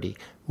clarity,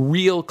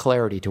 real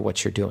clarity to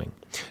what you're doing.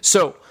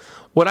 So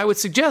what I would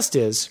suggest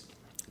is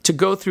to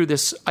go through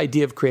this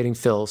idea of creating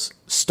fills,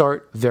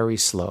 start very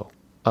slow.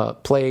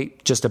 Play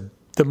just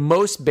the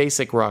most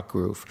basic rock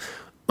groove.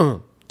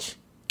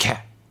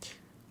 Cat.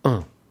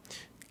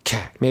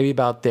 Cat. Maybe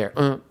about there.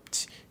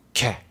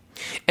 Cat.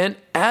 And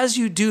as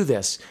you do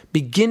this,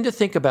 begin to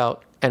think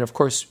about, and of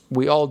course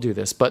we all do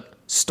this, but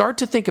start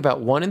to think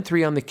about 1 and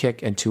 3 on the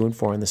kick and 2 and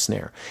 4 on the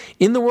snare.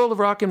 In the world of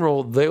rock and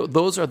roll,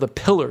 those are the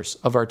pillars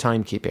of our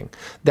timekeeping.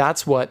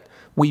 That's what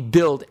we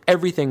build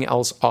everything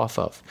else off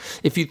of.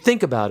 If you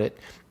think about it,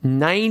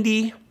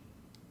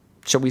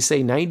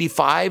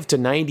 95 to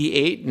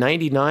 98,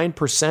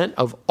 99%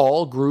 of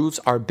all grooves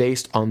are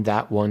based on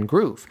that one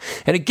groove.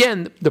 And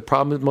again, the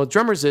problem with most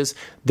drummers is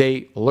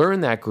they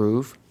learn that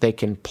groove, they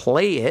can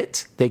play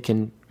it, they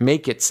can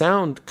make it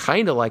sound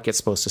kind of like it's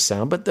supposed to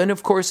sound, but then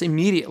of course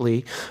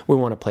immediately we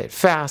want to play it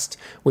fast,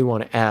 we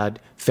want to add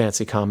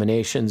fancy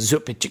combinations,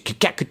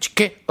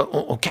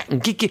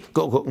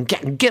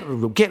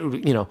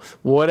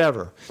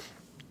 whatever.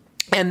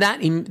 And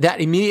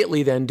that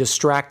immediately then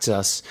distracts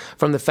us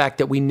from the fact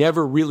that we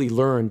never really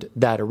learned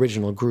that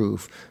original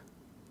groove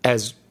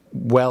as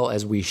well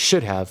as we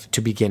should have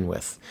to begin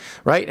with,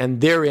 right?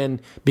 And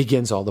therein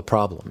begins all the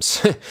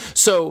problems.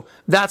 So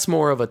that's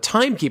more of a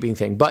timekeeping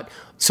thing. But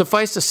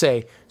suffice to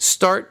say,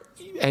 start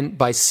and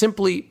by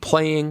simply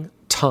playing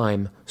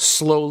time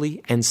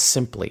slowly and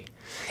simply.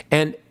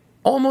 And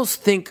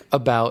almost think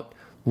about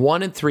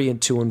 1 and 3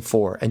 and 2 and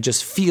 4 and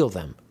just feel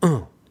them.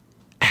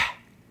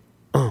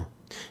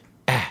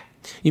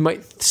 You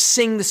might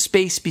sing the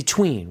space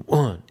between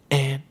 1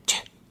 and 2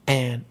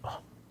 and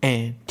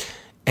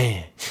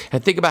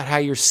think about how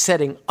you're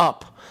setting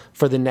up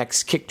for the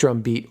next kick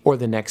drum beat or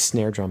the next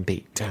snare drum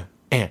beat.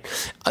 And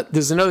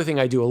there's another thing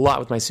I do a lot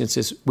with my students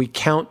is we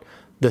count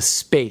the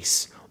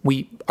space.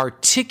 We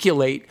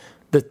articulate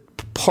the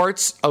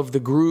parts of the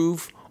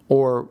groove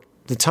or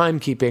the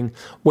timekeeping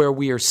where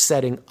we are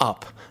setting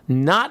up,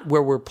 not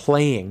where we're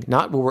playing,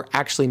 not where we're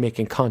actually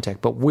making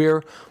contact, but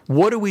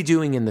what are we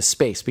doing in the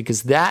space?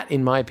 Because that,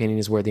 in my opinion,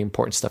 is where the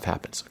important stuff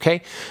happens,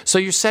 okay? So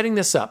you're setting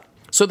this up.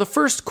 So the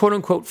first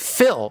quote-unquote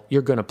fill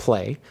you're going to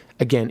play,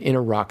 again, in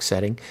a rock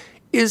setting,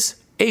 is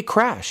a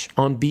crash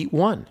on beat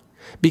 1.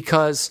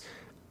 Because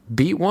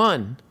beat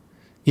 1,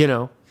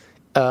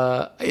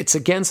 it's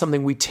again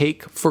something we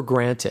take for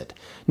granted.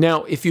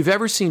 Now, if you've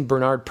ever seen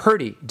Bernard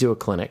Purdie do a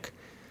clinic,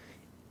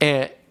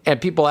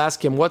 and people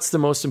ask him, what's the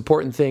most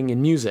important thing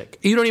in music?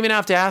 You don't even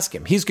have to ask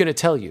him. He's going to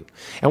tell you.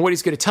 And what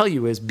he's going to tell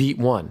you is beat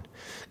 1.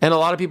 And a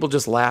lot of people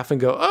just laugh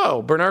and go,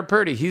 oh, Bernard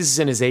Purdie, he's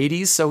in his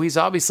 80s, so he's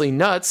obviously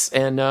nuts.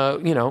 And,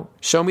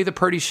 show me the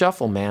Purdie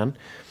shuffle, man.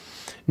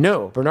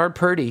 No, Bernard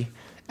Purdie,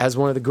 as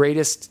one of the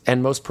greatest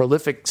and most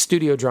prolific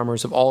studio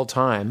drummers of all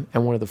time,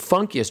 and one of the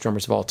funkiest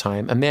drummers of all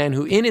time, a man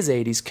who in his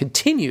 80s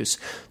continues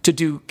to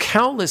do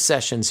countless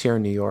sessions here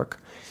in New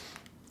York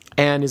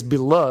and is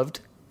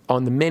beloved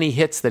on the many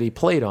hits that he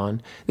played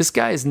on. This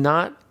guy is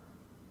not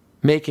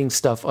making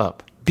stuff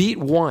up. Beat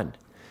 1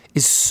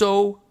 is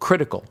so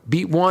critical.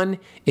 Beat 1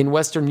 in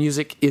Western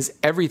music is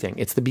everything.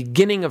 It's the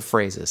beginning of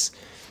phrases.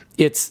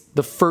 It's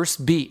the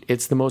first beat.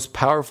 It's the most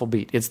powerful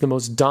beat. It's the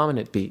most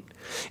dominant beat.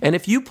 And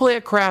if you play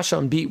a crash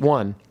on beat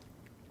 1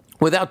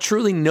 without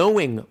truly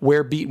knowing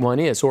where beat 1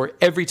 is, or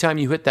every time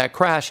you hit that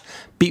crash,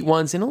 beat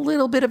 1's in a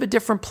little bit of a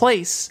different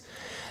place,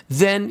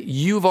 then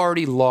you've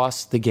already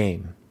lost the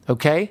game.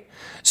 Okay?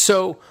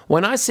 So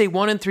when I say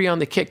 1 and 3 on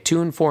the kick,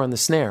 2 and 4 on the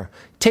snare,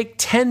 take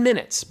 10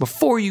 minutes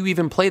before you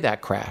even play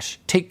that crash.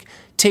 Take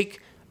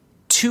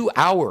 2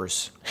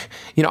 hours.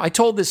 I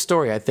told this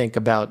story, I think,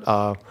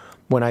 about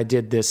when I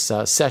did this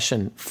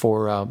session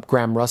for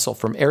Graham Russell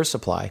from Air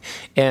Supply.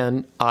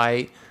 And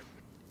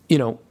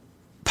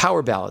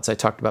power ballads. I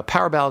talked about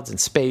power ballads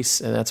and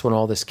space, and that's when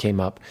all this came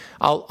up.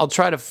 I'll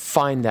try to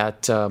find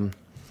that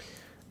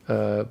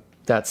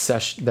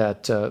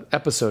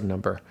episode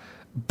number.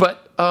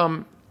 But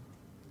I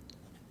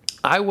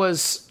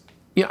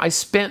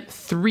spent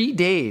 3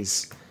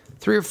 days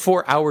 3 or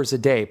 4 hours a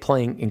day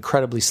playing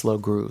incredibly slow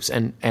grooves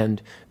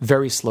and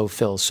very slow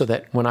fills, so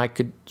that when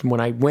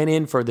I went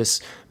in for this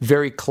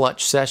very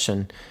clutch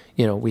session,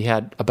 we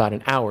had about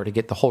an hour to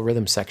get the whole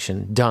rhythm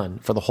section done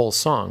for the whole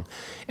song,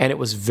 and it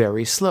was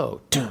very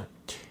slow. Dum,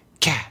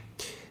 cat,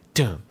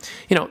 dum.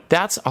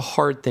 That's a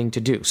hard thing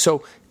to do.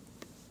 So,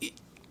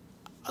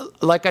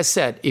 like I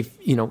said, if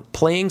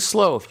playing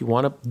slow, if you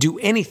want to do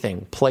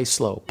anything, play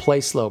slow,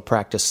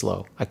 practice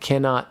slow. I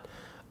cannot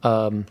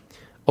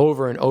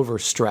over and over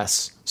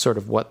stress sort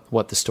of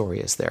what the story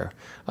is there,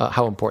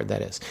 how important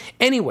that is.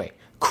 Anyway,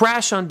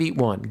 crash on beat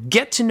 1.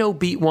 Get to know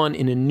beat 1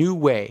 in a new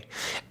way.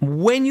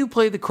 When you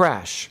play the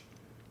crash,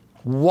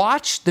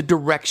 watch the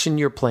direction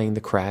you're playing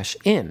the crash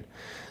in.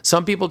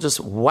 Some people just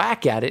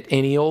whack at it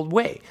any old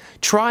way.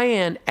 Try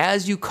and,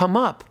 as you come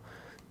up,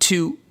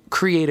 to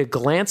create a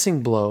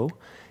glancing blow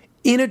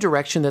in a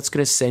direction that's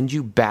going to send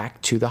you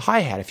back to the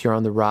hi-hat. If you're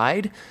on the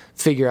ride,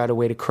 figure out a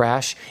way to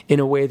crash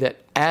in a way that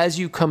as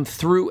you come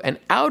through and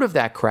out of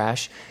that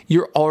crash,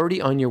 you're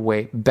already on your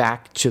way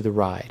back to the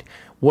ride.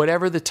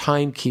 Whatever the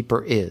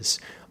timekeeper is.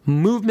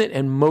 Movement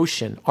and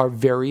motion are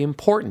very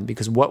important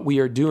because what we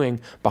are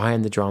doing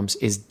behind the drums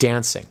is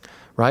dancing,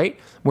 right?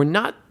 We're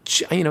not,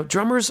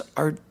 drummers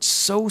are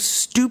so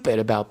stupid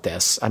about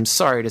this, I'm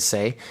sorry to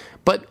say,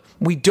 but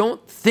we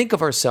don't think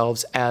of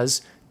ourselves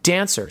as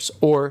dancers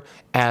or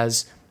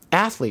as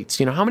athletes.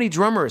 How many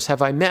drummers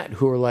have I met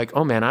who are like,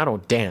 oh man, I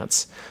don't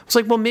dance? It's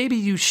like, well, maybe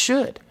you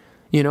should.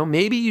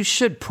 Maybe you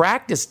should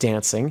practice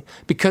dancing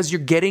because you're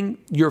getting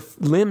your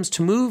limbs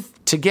to move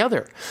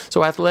together.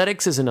 So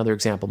athletics is another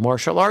example.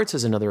 Martial arts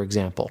is another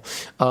example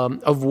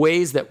of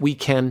ways that we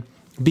can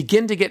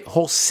begin to get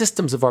whole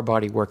systems of our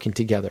body working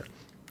together.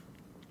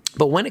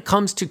 But when it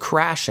comes to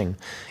crashing,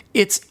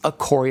 it's a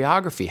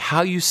choreography,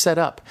 how you set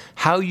up,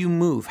 how you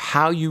move,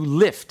 how you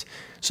lift,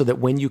 so that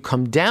when you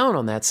come down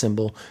on that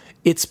cymbal,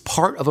 it's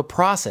part of a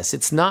process.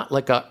 It's not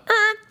like a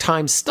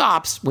time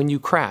stops when you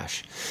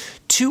crash.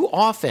 Too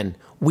often,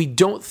 we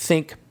don't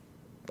think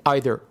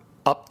either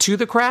up to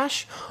the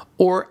crash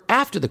or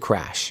after the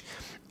crash.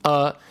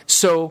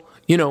 So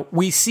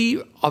we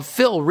see a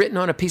fill written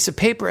on a piece of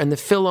paper and the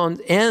fill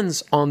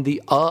ends on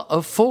the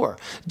of 4.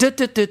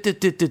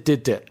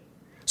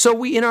 So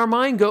we, in our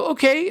mind, go,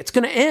 okay, it's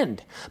going to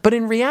end. But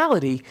in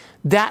reality,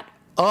 that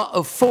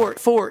of 4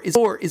 is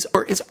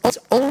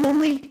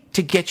only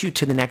to get you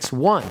to the next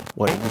one.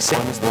 What are we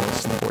saying is the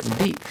most important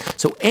beat?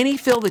 So any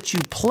fill that you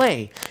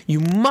play, you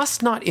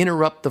must not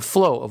interrupt the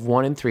flow of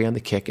 1 and 3 on the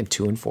kick and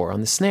 2 and 4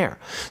 on the snare.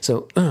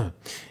 So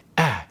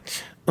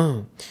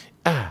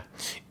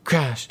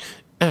crash,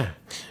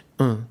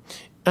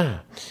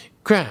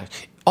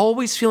 crash.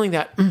 Always feeling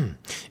that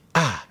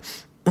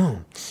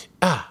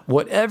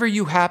whatever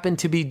you happen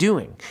to be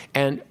doing.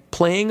 And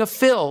playing a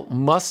fill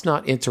must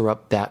not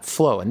interrupt that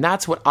flow. And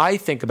that's what I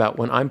think about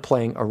when I'm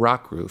playing a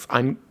rock groove.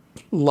 I'm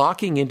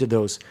locking into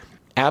those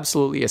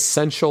absolutely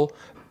essential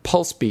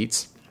pulse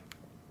beats,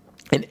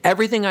 and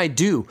everything I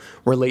do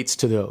relates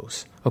to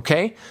those.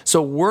 Okay?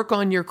 So work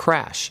on your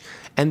crash.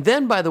 And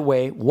then, by the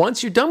way,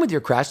 once you're done with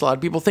your crash, a lot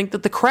of people think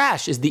that the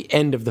crash is the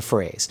end of the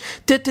phrase.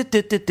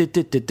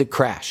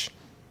 Crash.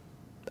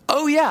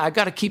 Oh yeah, I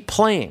got to keep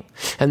playing.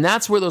 And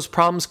that's where those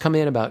problems come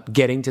in about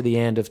getting to the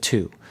end of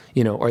 2.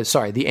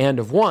 The end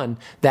of 1,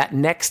 that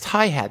next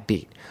hi-hat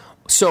beat.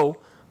 So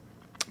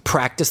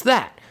practice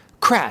that.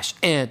 Crash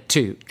and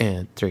 2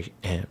 and 3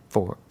 and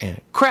 4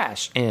 and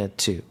crash and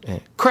 2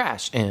 and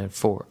crash and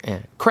 4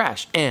 and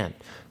crash and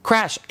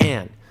crash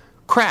and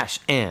crash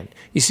and.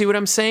 You see what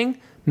I'm saying?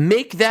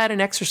 Make that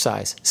an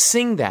exercise.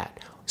 Sing that.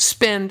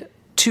 Spend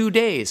 2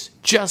 days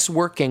just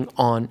working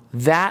on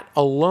that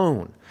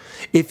alone.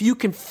 If you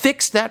can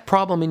fix that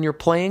problem in your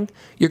playing,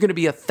 you're going to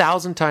be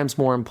 1,000 times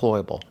more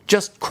employable.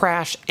 Just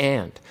crash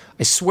and.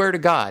 I swear to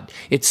God,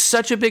 it's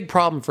such a big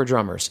problem for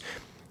drummers.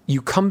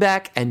 You come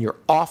back and you're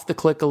off the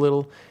click a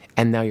little,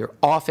 and now you're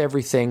off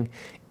everything.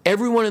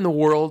 Everyone in the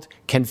world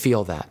can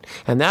feel that.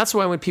 And that's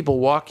why when people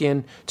walk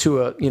in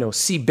to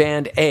see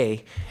band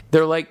A,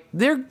 they're like,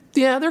 they're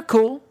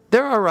cool.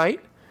 They're all right.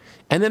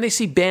 And then they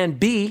see band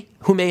B,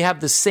 who may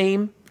have the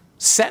same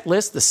set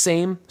list, the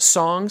same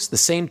songs, the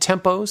same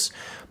tempos,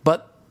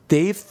 but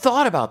they've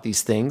thought about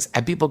these things,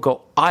 and people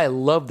go, I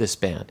love this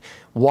band.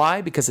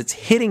 Why? Because it's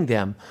hitting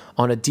them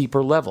on a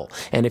deeper level.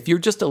 And if you're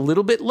just a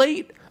little bit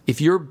late,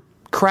 if your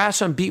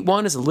crash on beat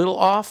 1 is a little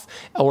off,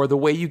 or the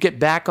way you get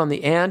back on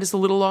the and is a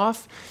little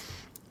off,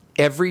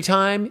 every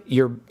time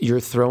you're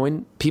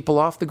throwing people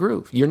off the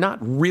groove. You're not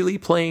really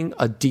playing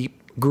a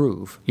deep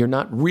groove. You're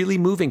not really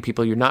moving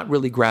people. You're not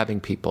really grabbing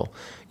people.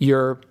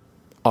 You're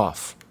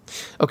off.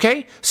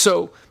 Okay?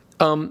 So,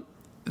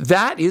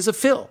 that is a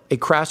fill, a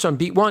crash on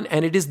beat 1,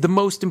 and it is the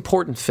most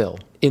important fill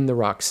in the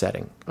rock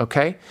setting,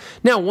 okay?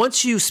 Now,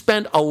 once you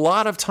spend a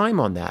lot of time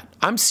on that,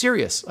 I'm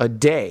serious, a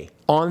day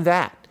on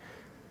that,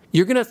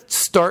 you're going to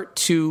start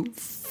to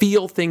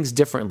feel things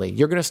differently.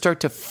 You're going to start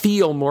to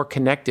feel more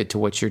connected to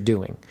what you're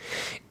doing.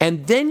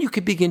 And then you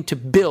could begin to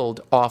build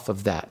off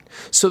of that.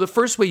 So the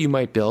first way you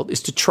might build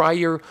is to try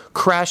your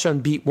crash on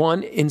beat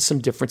 1 in some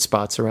different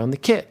spots around the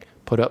kit.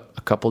 put up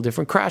a couple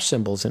different crash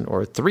cymbals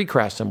or 3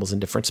 crash cymbals in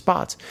different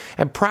spots,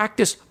 and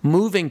practice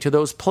moving to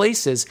those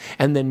places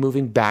and then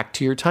moving back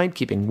to your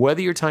timekeeping,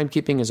 whether your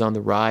timekeeping is on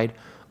the ride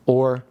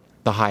or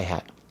the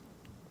hi-hat.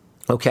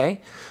 Okay?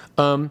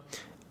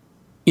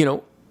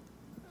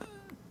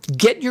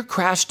 Get your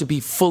crash to be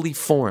fully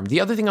formed. The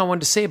other thing I wanted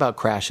to say about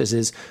crashes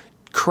is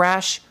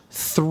crash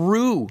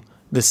through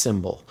the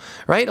cymbal,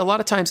 right? A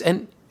lot of times,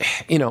 and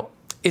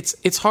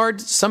it's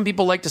hard. Some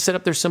people like to set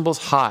up their cymbals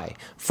high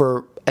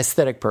for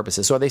aesthetic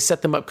purposes, or they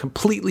set them up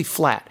completely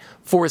flat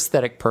for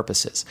aesthetic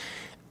purposes.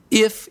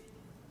 If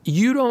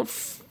you don't,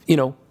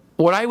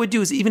 what I would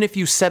do is, even if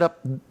you set up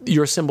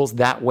your cymbals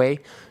that way,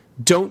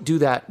 don't do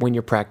that when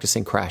you're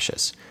practicing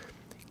crashes.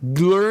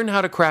 Learn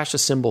how to crash a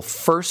cymbal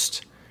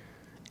first,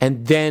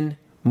 and then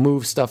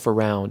move stuff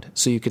around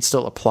so you could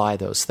still apply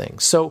those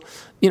things. So,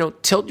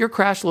 tilt your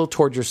crash a little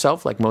toward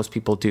yourself, like most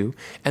people do,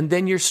 and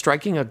then you're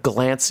striking a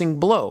glancing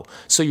blow.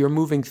 So you're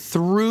moving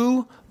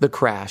through the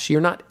crash. You're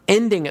not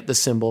ending at the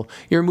cymbal.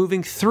 You're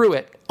moving through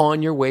it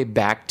on your way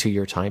back to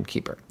your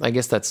timekeeper. I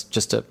guess that's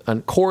just a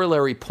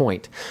corollary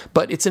point,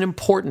 but it's an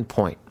important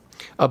point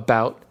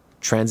about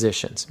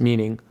transitions,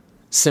 meaning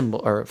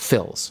cymbal or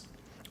fills.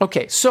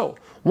 Okay, so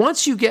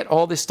once you get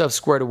all this stuff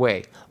squared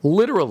away,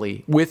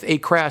 literally with a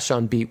crash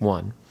on beat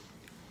 1,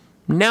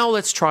 now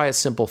let's try a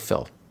simple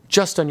fill,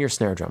 just on your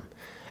snare drum.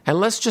 And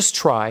let's just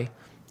try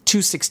 2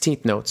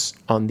 16th notes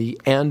on the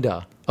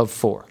and-a of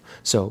 4.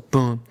 So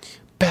boom,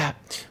 bap,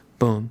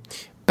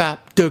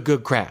 the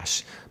good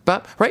crash.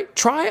 Bap, right?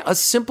 Try a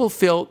simple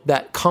fill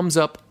that comes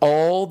up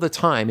all the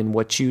time in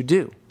what you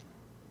do.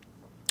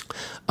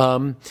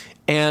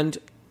 And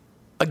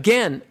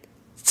again,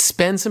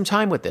 spend some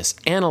time with this.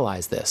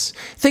 Analyze this.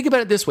 Think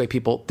about it this way,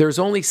 people. There's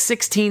only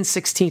 16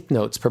 16th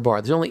notes per bar.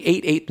 There's only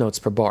 8 8th notes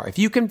per bar. If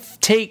you can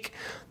take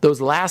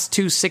those last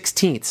 2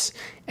 16ths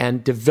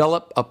and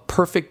develop a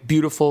perfect,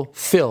 beautiful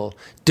fill,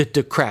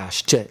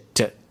 crash,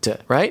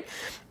 right?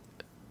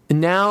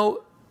 Now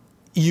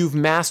you've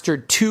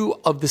mastered 2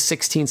 of the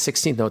 16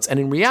 16th notes. And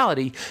in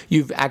reality,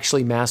 you've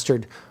actually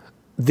mastered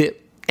the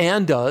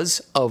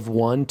and-does of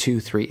 1, 2,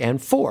 3,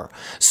 and 4.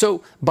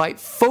 So by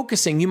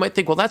focusing, you might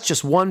think, well, that's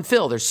just one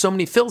fill. There's so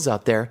many fills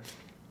out there.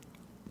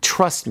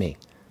 Trust me,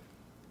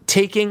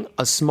 taking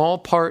a small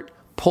part,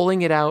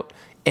 pulling it out,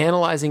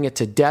 analyzing it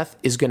to death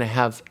is going to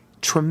have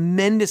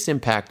tremendous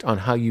impact on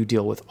how you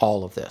deal with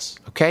all of this,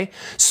 okay?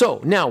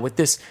 So now with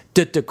this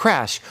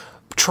crash,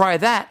 try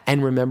that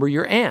and remember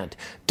your and.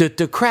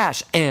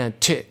 Crash and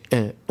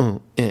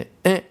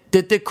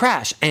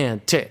crash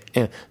and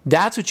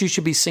that's what you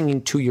should be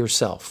singing to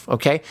yourself,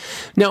 okay?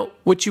 Now,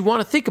 what you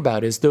want to think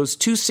about is those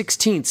 2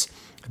 16ths,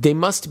 they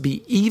must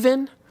be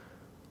even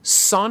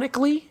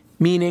sonically,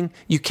 meaning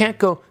you can't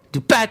go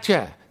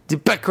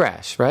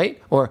crash,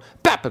 right? Or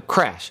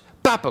crash.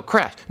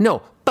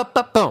 No,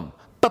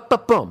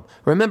 boom.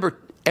 Remember,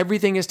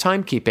 everything is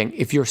timekeeping.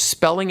 If you're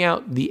spelling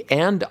out the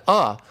and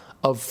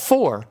of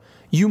 4,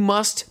 you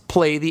must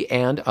play the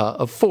and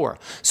of 4.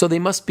 So they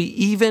must be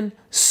even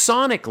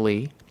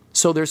sonically,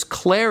 so there's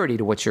clarity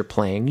to what you're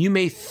playing. You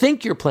may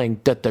think you're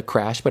playing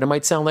crash, but it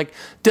might sound like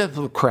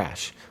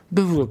crash,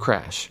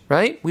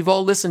 right? We've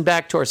all listened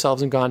back to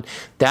ourselves and gone,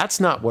 that's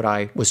not what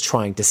I was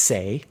trying to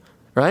say,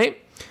 right?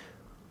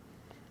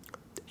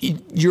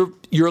 Your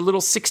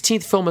little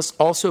 16th fill must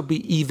also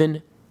be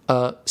even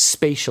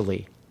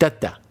spatially,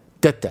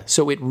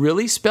 so it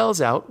really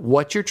spells out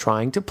what you're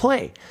trying to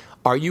play.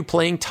 Are you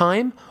playing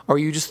time, or are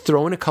you just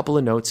throwing a couple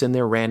of notes in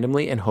there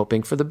randomly and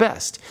hoping for the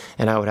best?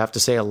 And I would have to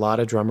say a lot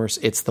of drummers,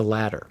 it's the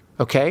latter,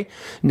 okay?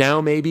 Now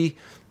maybe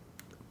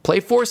play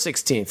 4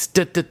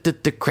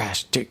 16ths,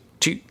 crash, 2,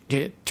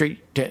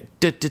 3,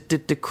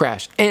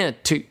 crash, and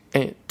 2,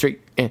 and 3,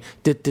 and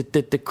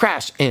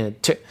crash,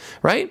 and 2,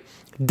 right?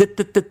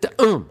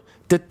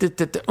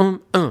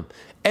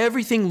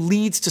 Everything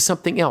leads to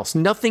something else.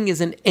 Nothing is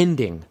an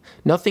ending.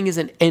 Nothing is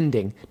an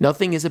ending.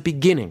 Nothing is a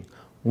beginning.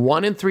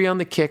 1 and 3 on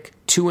the kick,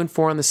 2 and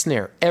 4 on the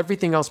snare.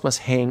 Everything else must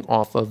hang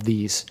off of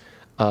these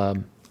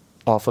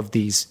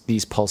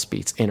pulse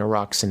beats in a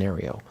rock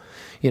scenario.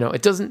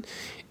 It doesn't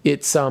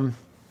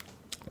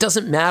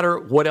matter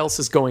what else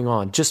is going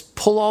on. Just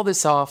pull all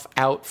this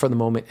out for the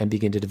moment and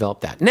begin to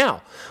develop that.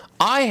 Now,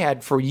 I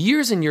had for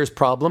years and years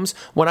problems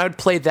when I would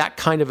play that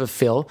kind of a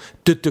fill,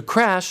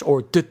 crash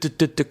or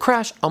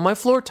crash on my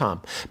floor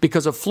tom,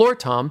 because a floor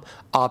tom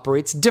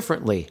operates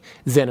differently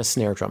than a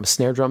snare drum. A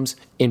snare drum's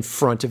in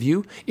front of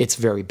you. It's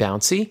very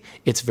bouncy.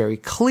 It's very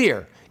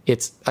clear.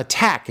 Its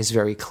attack is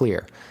very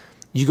clear.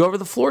 You go over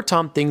the floor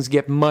tom, things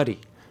get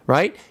muddy,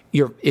 right?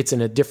 It's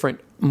in a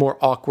different, more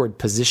awkward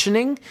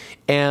positioning,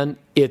 and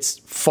it's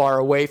far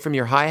away from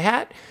your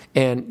hi-hat,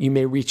 and you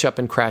may reach up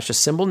and crash a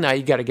cymbal. Now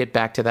you got to get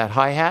back to that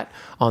hi-hat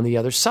on the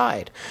other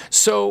side.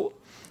 So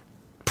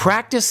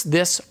practice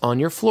this on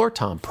your floor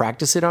tom.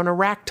 Practice it on a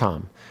rack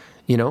tom.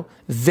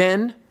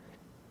 Then,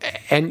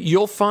 and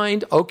you'll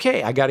find,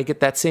 okay, I got to get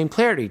that same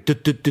clarity.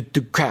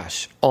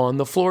 Crash on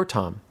the floor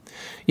tom.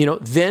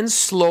 Then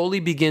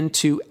slowly begin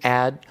to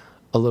add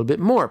a little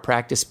bit more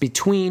practice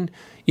between,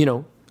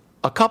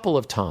 a couple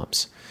of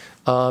toms.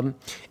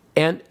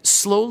 And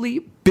slowly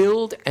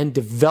build and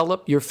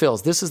develop your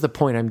fills. This is the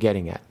point I'm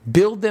getting at.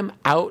 Build them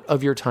out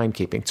of your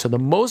timekeeping. So the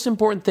most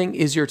important thing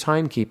is your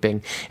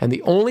timekeeping. And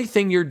the only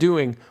thing you're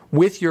doing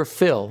with your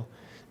fill,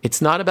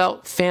 it's not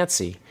about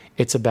fancy.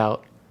 It's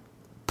about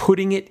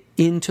putting it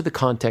into the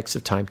context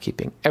of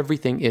timekeeping.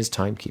 Everything is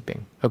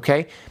timekeeping,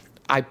 okay?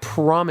 I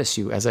promise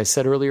you, as I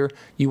said earlier,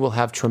 you will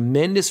have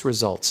tremendous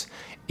results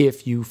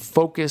if you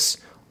focus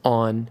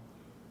on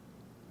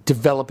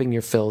developing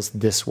your fills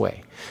this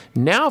way.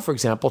 Now, for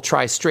example,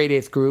 try straight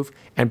eighth groove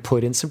and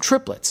put in some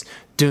triplets.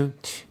 Doom,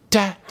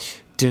 da,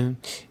 doom,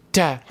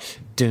 da,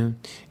 doom,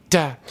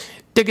 da,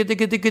 digga,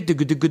 digga, digga,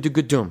 digga, digga,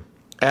 digga, doom.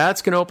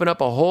 That's going to open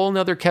up a whole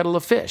nother kettle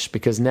of fish,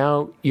 because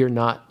now you're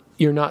not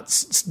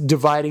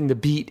dividing the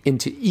beat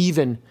into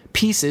even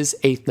pieces,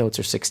 eighth notes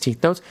or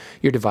 16th notes.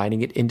 You're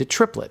dividing it into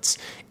triplets.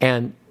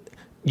 And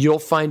you'll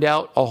find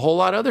out a whole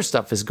lot of other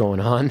stuff is going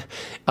on,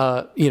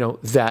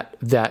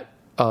 that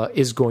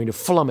is going to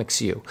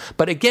flummox you.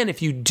 But again,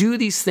 if you do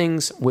these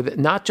things with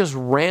not just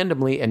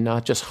randomly and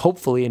not just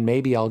hopefully, and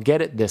maybe I'll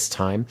get it this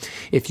time,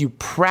 if you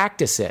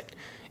practice it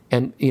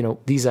and,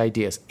 these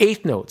ideas.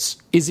 Eighth notes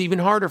is even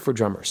harder for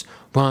drummers.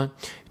 1,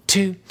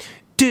 2,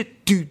 do,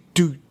 do,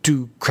 do,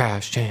 do,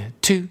 crash, and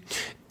 2,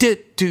 do,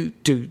 do,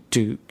 do,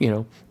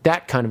 do,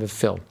 that kind of a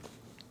fill.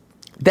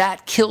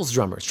 That kills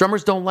drummers.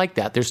 Drummers don't like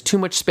that. There's too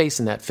much space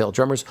in that fill.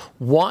 Drummers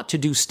want to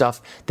do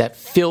stuff that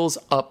fills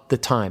up the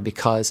time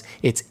because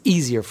it's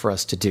easier for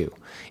us to do.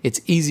 It's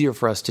easier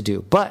for us to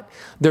do. But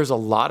there's a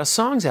lot of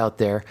songs out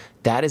there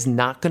that is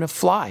not going to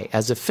fly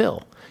as a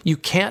fill. You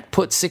can't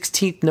put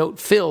 16th note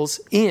fills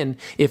in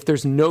if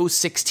there's no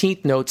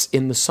 16th notes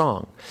in the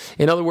song.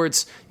 In other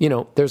words,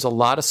 there's a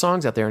lot of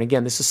songs out there. And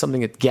again, this is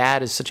something that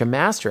Gadd is such a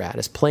master at,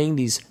 is playing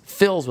these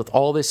fills with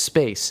all this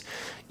space.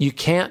 You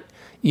can't,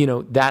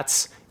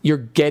 you're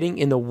getting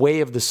in the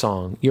way of the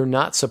song. You're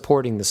not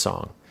supporting the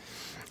song.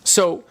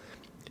 So,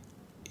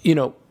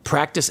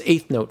 practice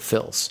eighth note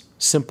fills,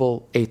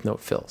 simple eighth note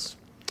fills.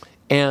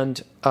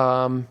 And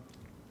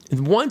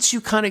once you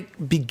kind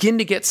of begin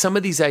to get some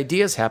of these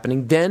ideas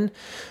happening, then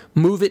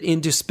move it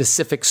into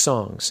specific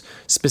songs,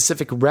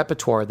 specific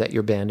repertoire that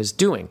your band is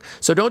doing.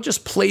 So don't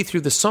just play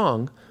through the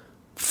song.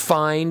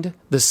 Find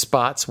the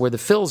spots where the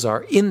fills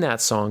are in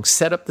that song,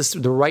 set up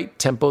the right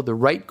tempo, the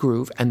right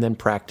groove, and then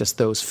practice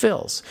those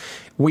fills.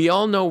 We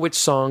all know which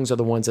songs are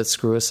the ones that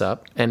screw us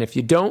up, and if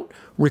you don't,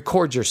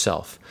 record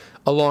yourself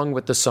along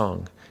with the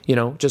song.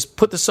 Just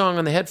put the song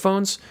on the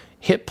headphones,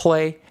 hit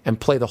play, and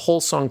play the whole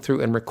song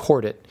through and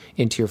record it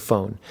into your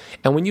phone.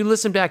 And when you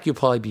listen back, you'll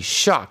probably be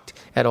shocked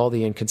at all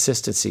the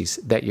inconsistencies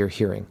that you're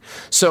hearing.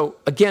 So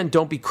again,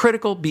 don't be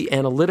critical, be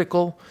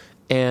analytical,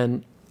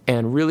 and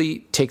really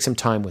take some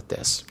time with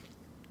this.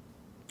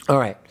 All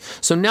right,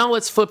 so now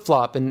let's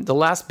flip-flop, and the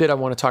last bit I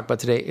want to talk about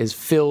today is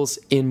fills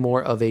in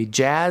more of a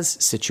jazz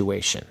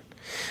situation.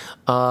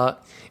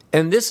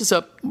 And this is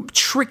a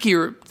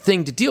trickier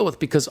thing to deal with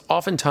because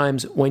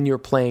oftentimes when you're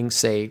playing,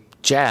 say,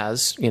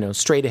 jazz,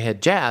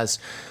 straight-ahead jazz,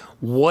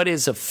 what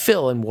is a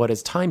fill and what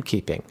is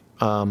timekeeping?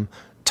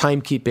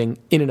 Timekeeping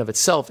in and of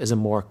itself is a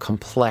more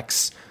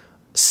complex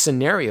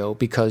scenario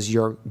because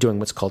you're doing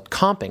what's called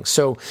comping.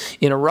 So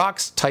in a rock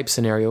type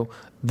scenario,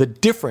 the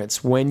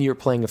difference when you're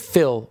playing a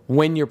fill,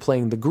 when you're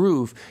playing the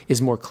groove,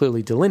 is more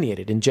clearly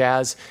delineated. In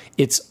jazz,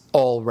 it's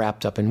all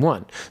wrapped up in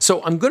one.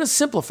 So I'm going to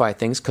simplify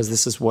things because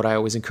this is what I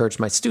always encourage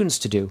my students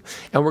to do.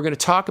 And we're going to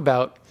talk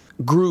about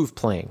groove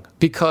playing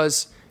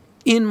because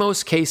in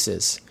most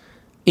cases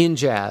in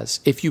jazz,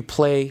 if you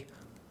play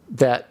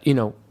that,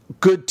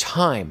 good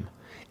time,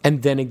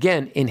 and then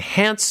again,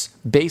 enhance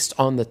based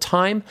on the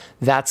time,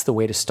 that's the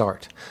way to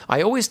start.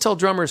 I always tell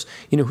drummers,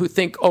 who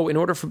think, in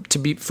order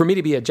for me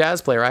to be a jazz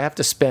player, I have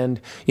to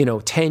spend,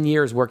 10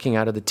 years working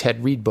out of the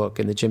Ted Reed book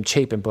and the Jim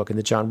Chapin book and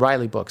the John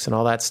Riley books and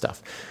all that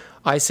stuff.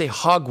 I say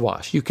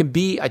hogwash.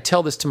 I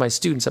tell this to my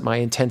students at my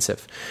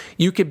intensive.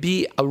 You could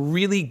be a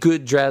really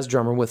good jazz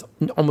drummer with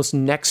almost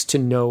next to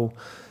no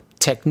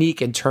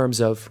technique in terms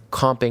of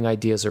comping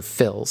ideas or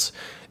fills.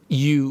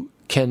 You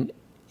can,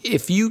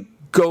 if you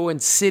go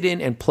and sit in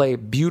and play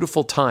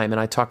beautiful time,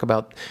 and I talk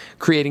about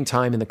creating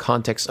time in the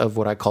context of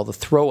what I call the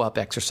throw-up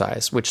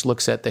exercise, which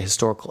looks at the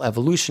historical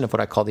evolution of what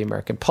I call the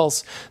American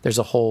Pulse. There's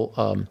a whole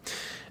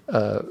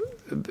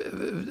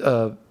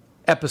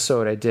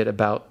episode I did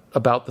about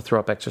the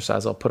throw-up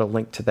exercise. I'll put a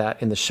link to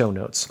that in the show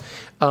notes.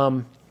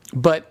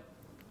 But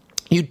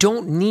you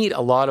don't need a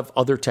lot of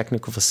other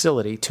technical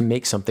facility to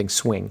make something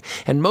swing.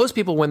 And most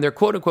people, when they're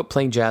quote-unquote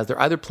playing jazz,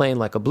 they're either playing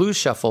like a blues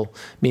shuffle,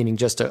 meaning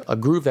just a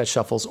groove that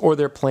shuffles, or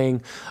they're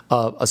playing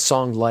a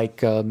song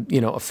like, a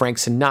Frank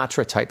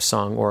Sinatra type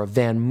song or a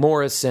Van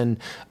Morrison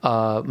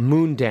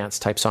moon dance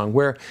type song,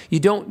 where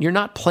you're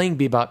not playing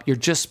bebop, you're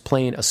just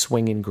playing a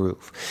swinging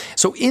groove.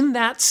 So in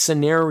that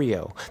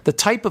scenario, the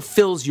type of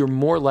fills you're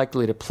more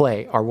likely to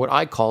play are what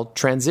I call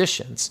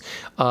transitions.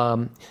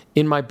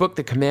 In my book,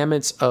 The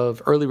Commandments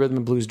of Early Rhythm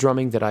and Blues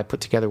Drumming, that I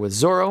put together with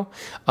Zorro,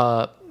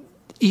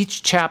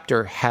 each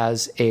chapter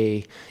has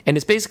and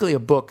it's basically a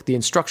book, the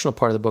instructional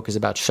part of the book is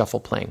about shuffle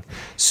playing.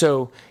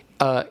 So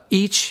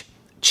each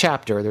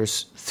chapter,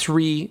 there's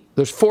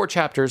four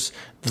chapters.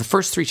 The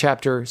first three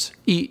chapters,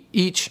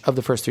 each of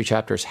the first three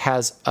chapters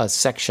has a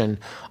section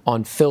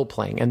on fill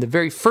playing. And the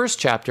very first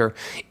chapter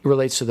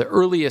relates to the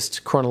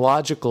earliest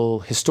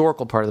chronological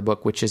historical part of the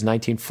book, which is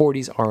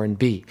 1940s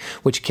R&B,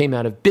 which came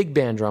out of big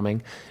band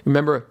drumming.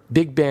 Remember,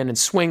 big band and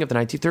swing of the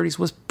 1930s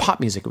was pop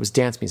music. It was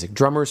dance music.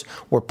 Drummers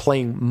were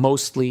playing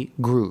mostly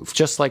groove,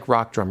 just like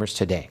rock drummers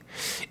today.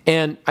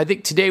 And I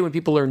think today when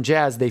people learn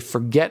jazz, they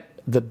forget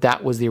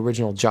that was the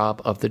original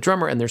job of the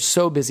drummer, and they're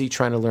so busy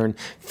trying to learn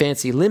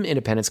fancy limb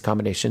independence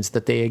combinations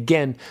that they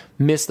again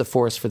miss the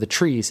forest for the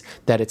trees,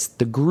 that it's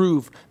the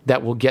groove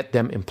that will get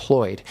them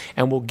employed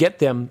and will get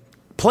them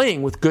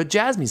playing with good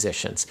jazz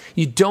musicians.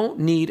 You don't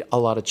need a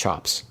lot of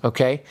chops,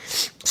 okay?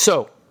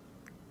 So,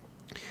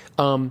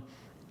 in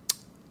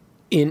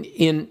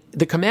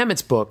the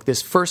Commandments book,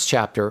 this first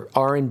chapter,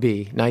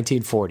 R&B,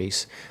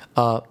 1940s,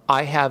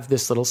 I have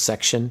this little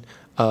section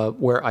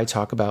where I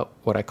talk about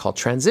what I call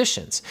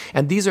transitions.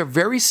 And these are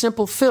very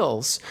simple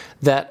fills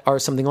that are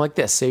something like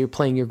this. Say you're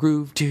playing your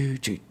groove. Those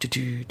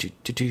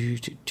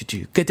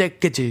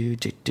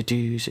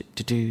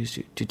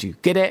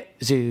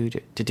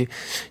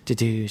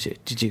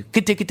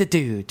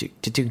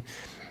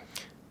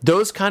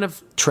kind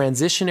of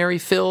transitionary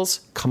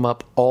fills come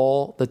up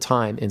all the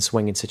time in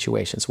swinging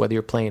situations, whether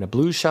you're playing a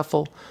blues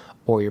shuffle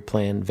or you're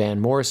playing Van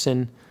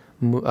Morrison,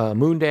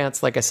 Moon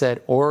Dance, like I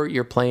said, or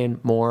you're playing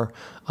more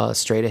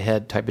straight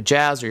ahead type of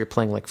jazz, or you're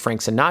playing like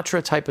Frank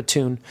Sinatra type of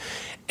tune.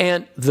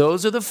 And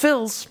those are the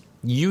fills.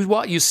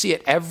 You see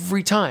it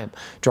every time.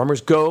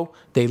 Drummers go,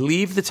 they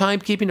leave the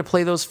timekeeping to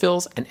play those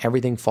fills, and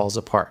everything falls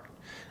apart.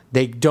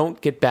 They don't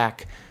get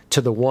back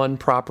to the one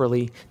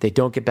properly. They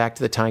don't get back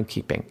to the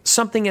timekeeping.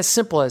 Something as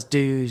simple as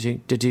do,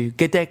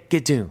 get that,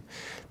 get do.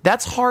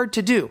 That's hard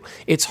to do.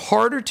 It's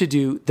harder to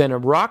do than a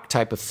rock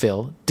type of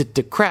fill,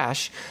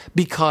 crash,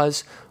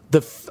 because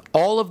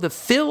all of the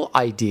fill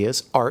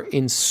ideas are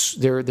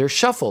they're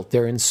shuffled.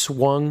 They're in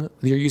swung.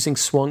 They're using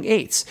swung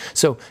eighths.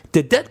 So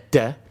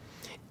the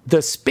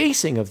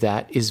spacing of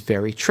that is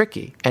very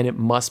tricky, and it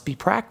must be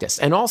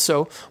practiced. And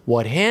also,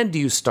 what hand do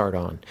you start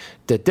on?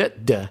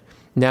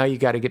 Now you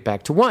got to get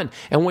back to one.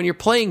 And when you're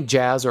playing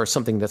jazz or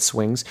something that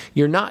swings,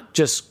 you're not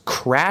just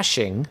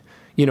crashing,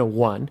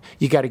 one.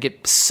 You got to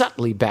get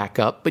subtly back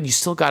up, but you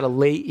still got to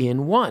lay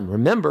in one.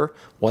 Remember,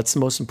 what's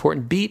the most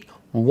important beat?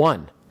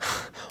 One.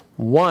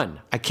 One.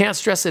 I can't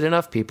stress it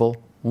enough,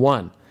 people.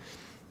 One.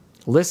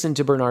 Listen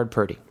to Bernard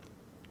Purdie.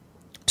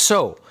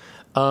 So,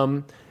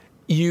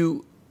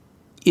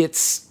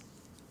 it's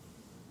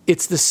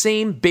the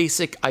same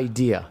basic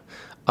idea.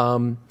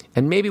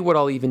 And maybe what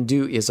I'll even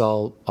do is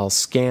I'll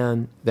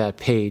scan that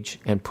page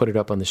and put it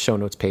up on the show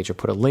notes page or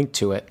put a link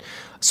to it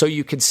so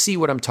you can see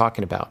what I'm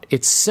talking about.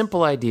 It's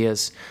simple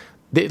ideas.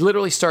 It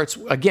literally starts,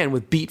 again,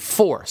 with beat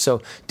 4.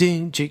 So,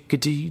 ding, jigga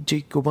dee,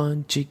 jigga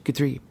 1, jigga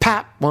 3,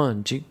 pap,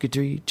 1, jigga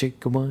 3,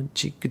 jigga 1,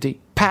 jigga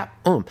dee, pap,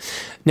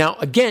 Now,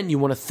 again, you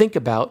want to think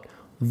about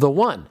the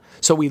 1.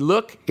 So we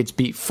look, it's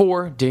beat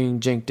 4,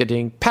 ding, jing, da,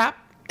 ding, pap,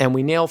 and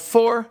we nail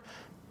 4,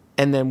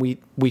 and then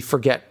we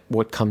forget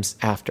what comes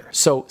after.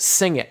 So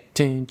sing it.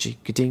 Ding,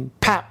 jigga ding,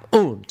 pap,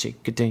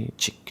 jigga ding,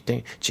 jigga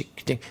ding,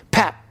 jigga ding,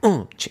 pap,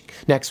 chick.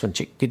 Next one,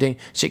 jigga ding,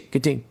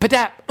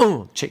 padap,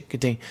 jigga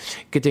ding,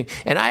 jigga ding.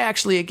 And I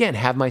actually, again,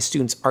 have my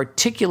students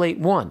articulate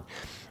 1.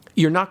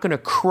 You're not going to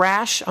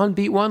crash on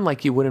beat 1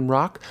 like you would in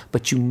rock,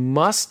 but you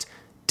must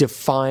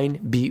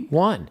define beat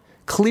 1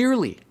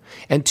 clearly.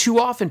 And too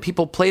often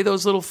people play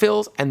those little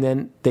fills and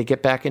then they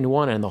get back into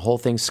 1 and the whole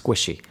thing's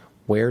squishy.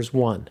 Where's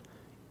 1?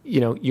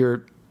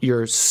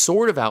 You're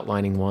sort of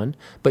outlining 1,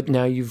 but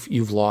now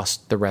you've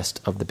lost the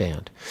rest of the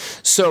band.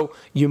 So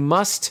you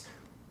must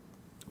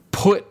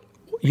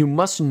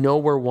know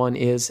where 1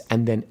 is,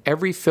 and then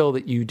every fill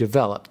that you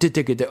develop,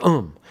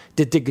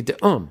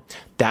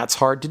 that's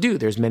hard to do.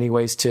 There's many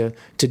ways to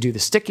do the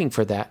sticking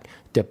for that.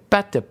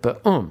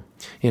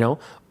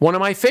 One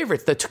of my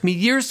favorites that took me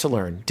years to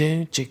learn.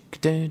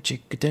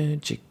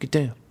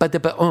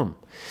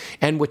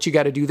 And what you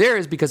got to do there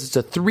is, because it's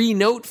a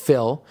 3-note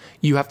fill,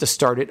 you have to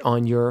start it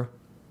on your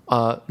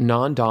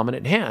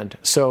non-dominant hand.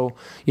 So,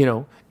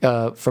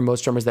 for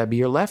most drummers, that'd be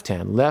your left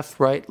hand. Left,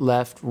 right,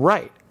 left,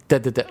 right.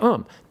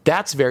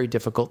 That's very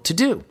difficult to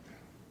do.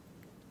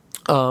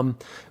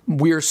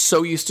 We're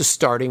so used to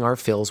starting our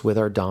fills with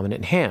our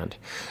dominant hand.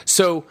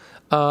 So,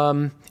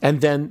 and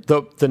then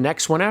the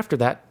next one after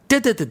that,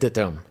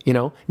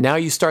 now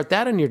you start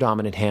that on your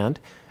dominant hand.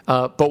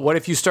 But what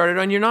if you started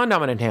on your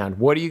non-dominant hand?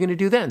 What are you going to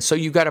do then? So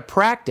you got to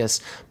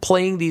practice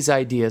playing these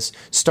ideas,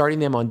 starting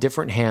them on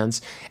different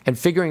hands, and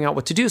figuring out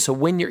what to do. So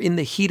when you're in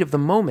the heat of the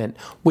moment,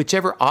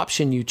 whichever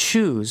option you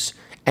choose,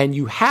 and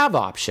you have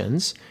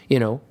options,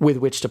 with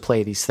which to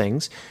play these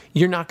things,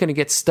 you're not going to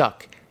get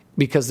stuck.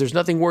 Because there's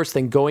nothing worse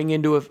than going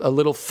into a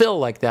little fill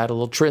like that, a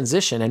little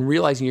transition, and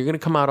realizing you're going to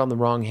come out on the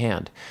wrong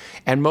hand.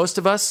 And most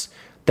of us,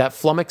 that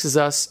flummoxes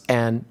us,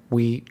 and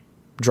we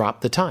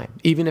drop the time.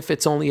 Even if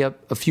it's only a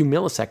few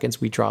milliseconds,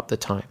 we drop the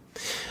time.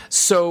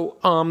 So,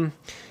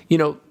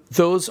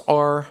 those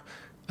are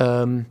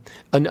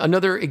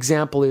Another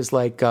example is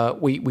like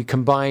we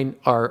combine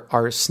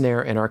our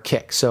snare and our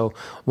kick. So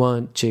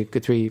 1, 2,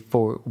 3,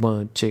 4,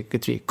 1, 2,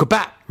 3, go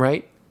back,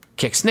 right?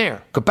 Kick,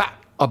 snare, go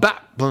back, a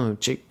back, 1,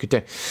 2,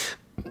 3.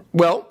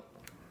 Well,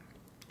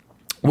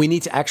 we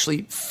need to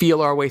actually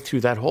feel our way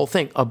through that whole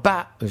thing. A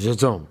bat, a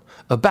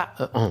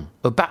bat,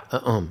 a bat,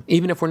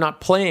 even if we're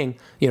not playing,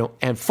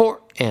 and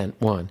 4 and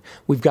 1,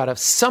 we've got to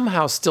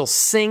somehow still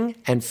sing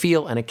and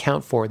feel and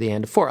account for the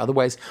and of 4.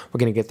 Otherwise, we're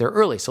going to get there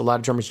early. So a lot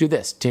of drummers do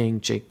this: ding,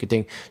 shake a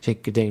ding,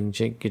 shake a ding,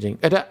 shake a ding,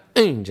 da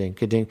ding,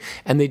 shake a ding,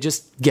 and they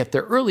just get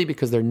there early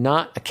because they're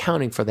not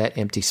accounting for that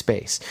empty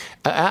space.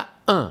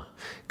 You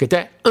could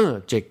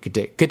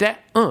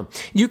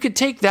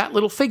take that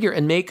little figure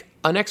and make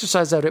an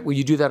exercise out of it where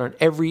you do that on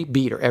every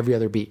beat or every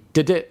other beat.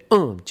 Do it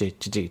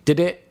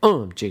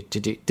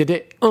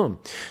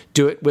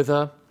with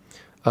a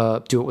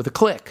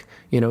click.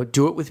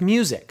 Do it with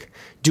music.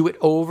 Do it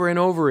over and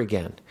over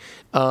again.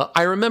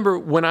 I remember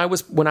when I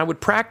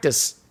would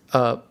practice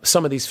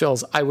some of these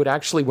fills, I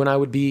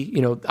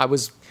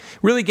was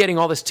really getting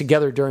all this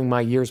together during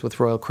my years with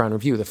Royal Crown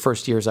Revue, the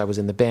first years I was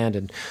in the band,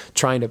 and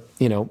trying to,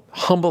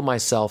 humble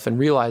myself and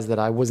realize that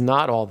I was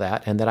not all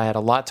that and that I had a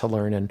lot to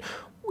learn. And,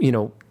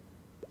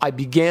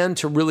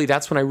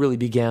 that's when I really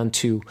began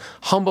to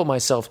humble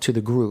myself to the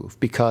groove,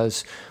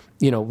 because,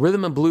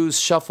 rhythm and blues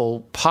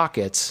shuffle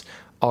pockets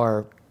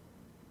are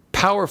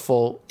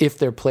powerful if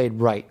they're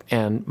played right,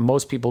 and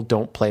most people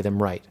don't play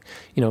them right.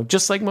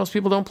 Just like most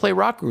people don't play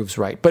rock grooves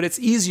right. But it's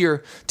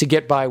easier to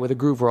get by with a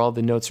groove where all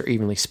the notes are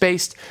evenly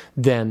spaced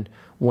than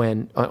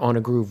when on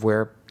a groove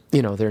where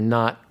they're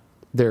not.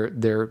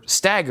 They're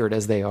staggered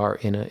as they are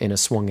in a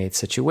swung eighth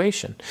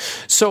situation.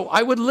 So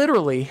I would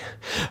literally,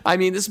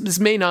 this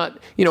may not,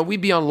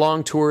 we'd be on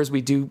long tours.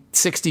 We do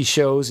 60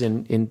 shows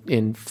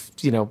in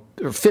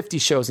or 50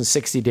 shows in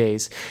 60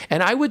 days.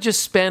 And I would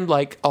just spend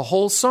like a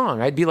whole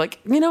song. I'd be like,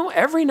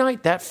 every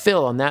night that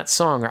fill on that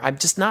song, or I'm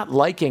just not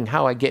liking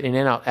how I get in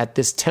and out at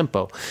this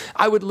tempo.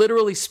 I would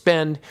literally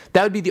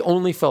that would be the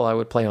only fill I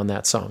would play on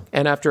that song.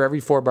 And after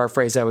every 4-bar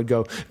phrase, I would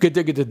go,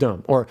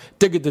 ga-digga-da-dum, or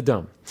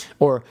digga-da-dum,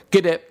 or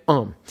get-it,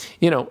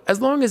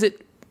 as long as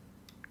it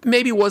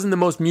maybe wasn't the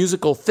most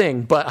musical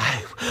thing, but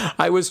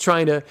I was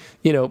trying to,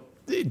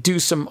 do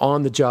some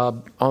on the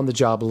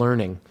job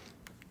learning.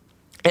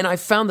 And I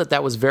found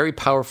that was very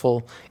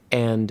powerful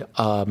and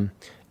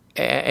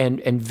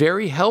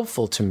very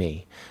helpful to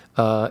me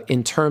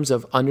in terms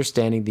of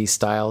understanding these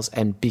styles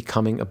and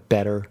becoming a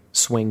better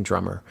swing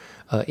drummer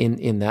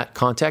in that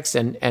context.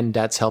 And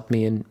that's helped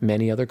me in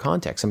many other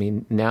contexts.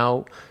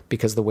 Now,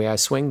 because of the way I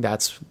swing,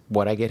 that's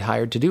what I get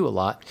hired to do a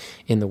lot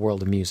in the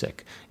world of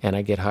music. And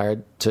I get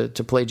hired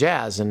to play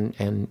jazz. And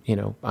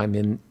I'm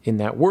in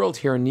that world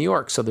here in New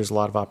York, so there's a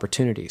lot of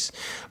opportunities.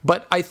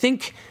 But I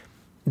think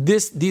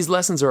these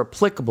lessons are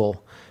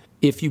applicable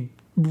if you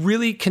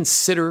really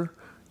consider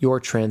your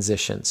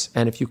transitions.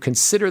 And if you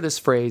consider this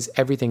phrase,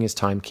 everything is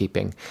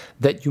timekeeping,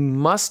 that you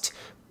must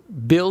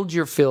build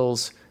your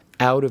fills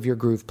out of your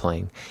groove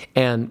playing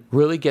and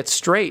really get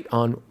straight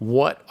on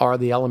what are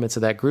the elements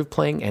of that groove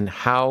playing and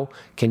how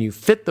can you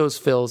fit those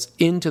fills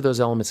into those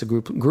elements of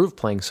groove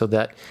playing so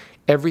that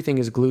everything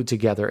is glued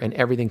together and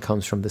everything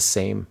comes from the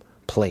same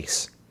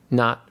place,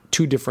 not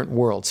two different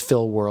worlds,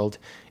 fill world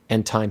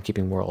and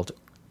timekeeping world.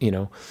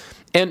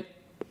 And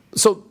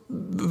so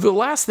the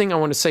last thing I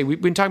want to say,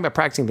 we've been talking about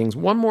practicing things.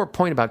 One more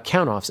point about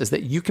count-offs is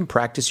that you can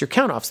practice your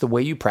count-offs the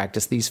way you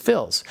practice these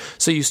fills.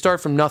 So you start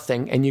from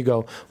nothing and you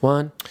go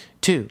 1,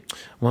 2,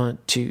 1,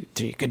 2,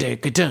 3,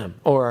 ga-da-ga-dum,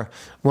 or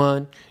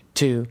 1,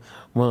 2,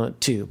 1,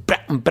 2,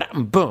 bram,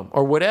 bram, boom,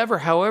 or whatever,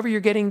 however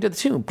you're getting to the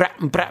tune,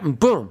 bram, bram,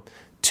 boom,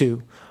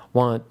 2,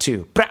 1,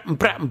 2, bram,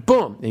 bram,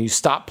 boom, and you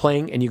stop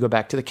playing and you go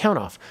back to the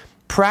count-off.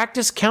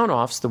 Practice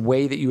count-offs the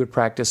way that you would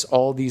practice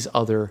all these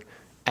other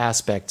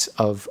aspects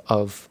of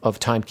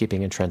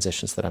timekeeping and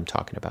transitions that I'm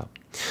talking about.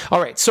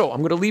 All right, so I'm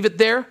going to leave it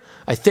there.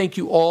 I thank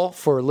you all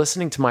for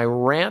listening to my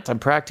rant. I'm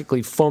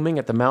practically foaming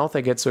at the mouth.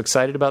 I get so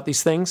excited about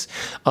these things.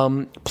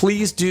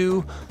 Please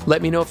do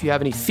let me know if you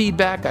have any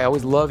feedback. I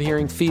always love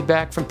hearing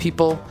feedback from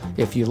people.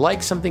 If you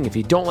like something, if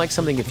you don't like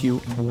something, if you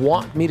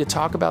want me to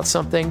talk about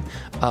something,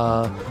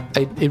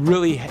 it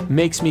really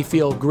makes me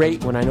feel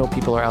great when I know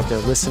people are out there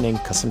listening,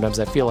 because sometimes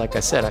I feel, like I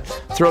said, I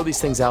throw these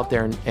things out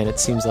there and it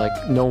seems like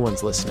no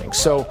one's listening.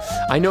 So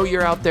I know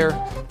you're out there.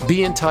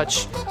 Be in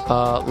touch.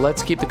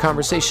 Let's keep the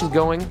conversation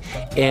going,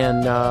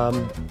 and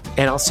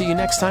I'll see you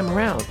next time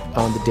around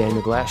on the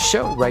Daniel Glass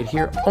Show, right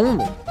here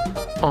only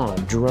on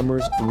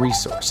Drummer's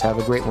Resource. Have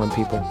a great one,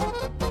 people.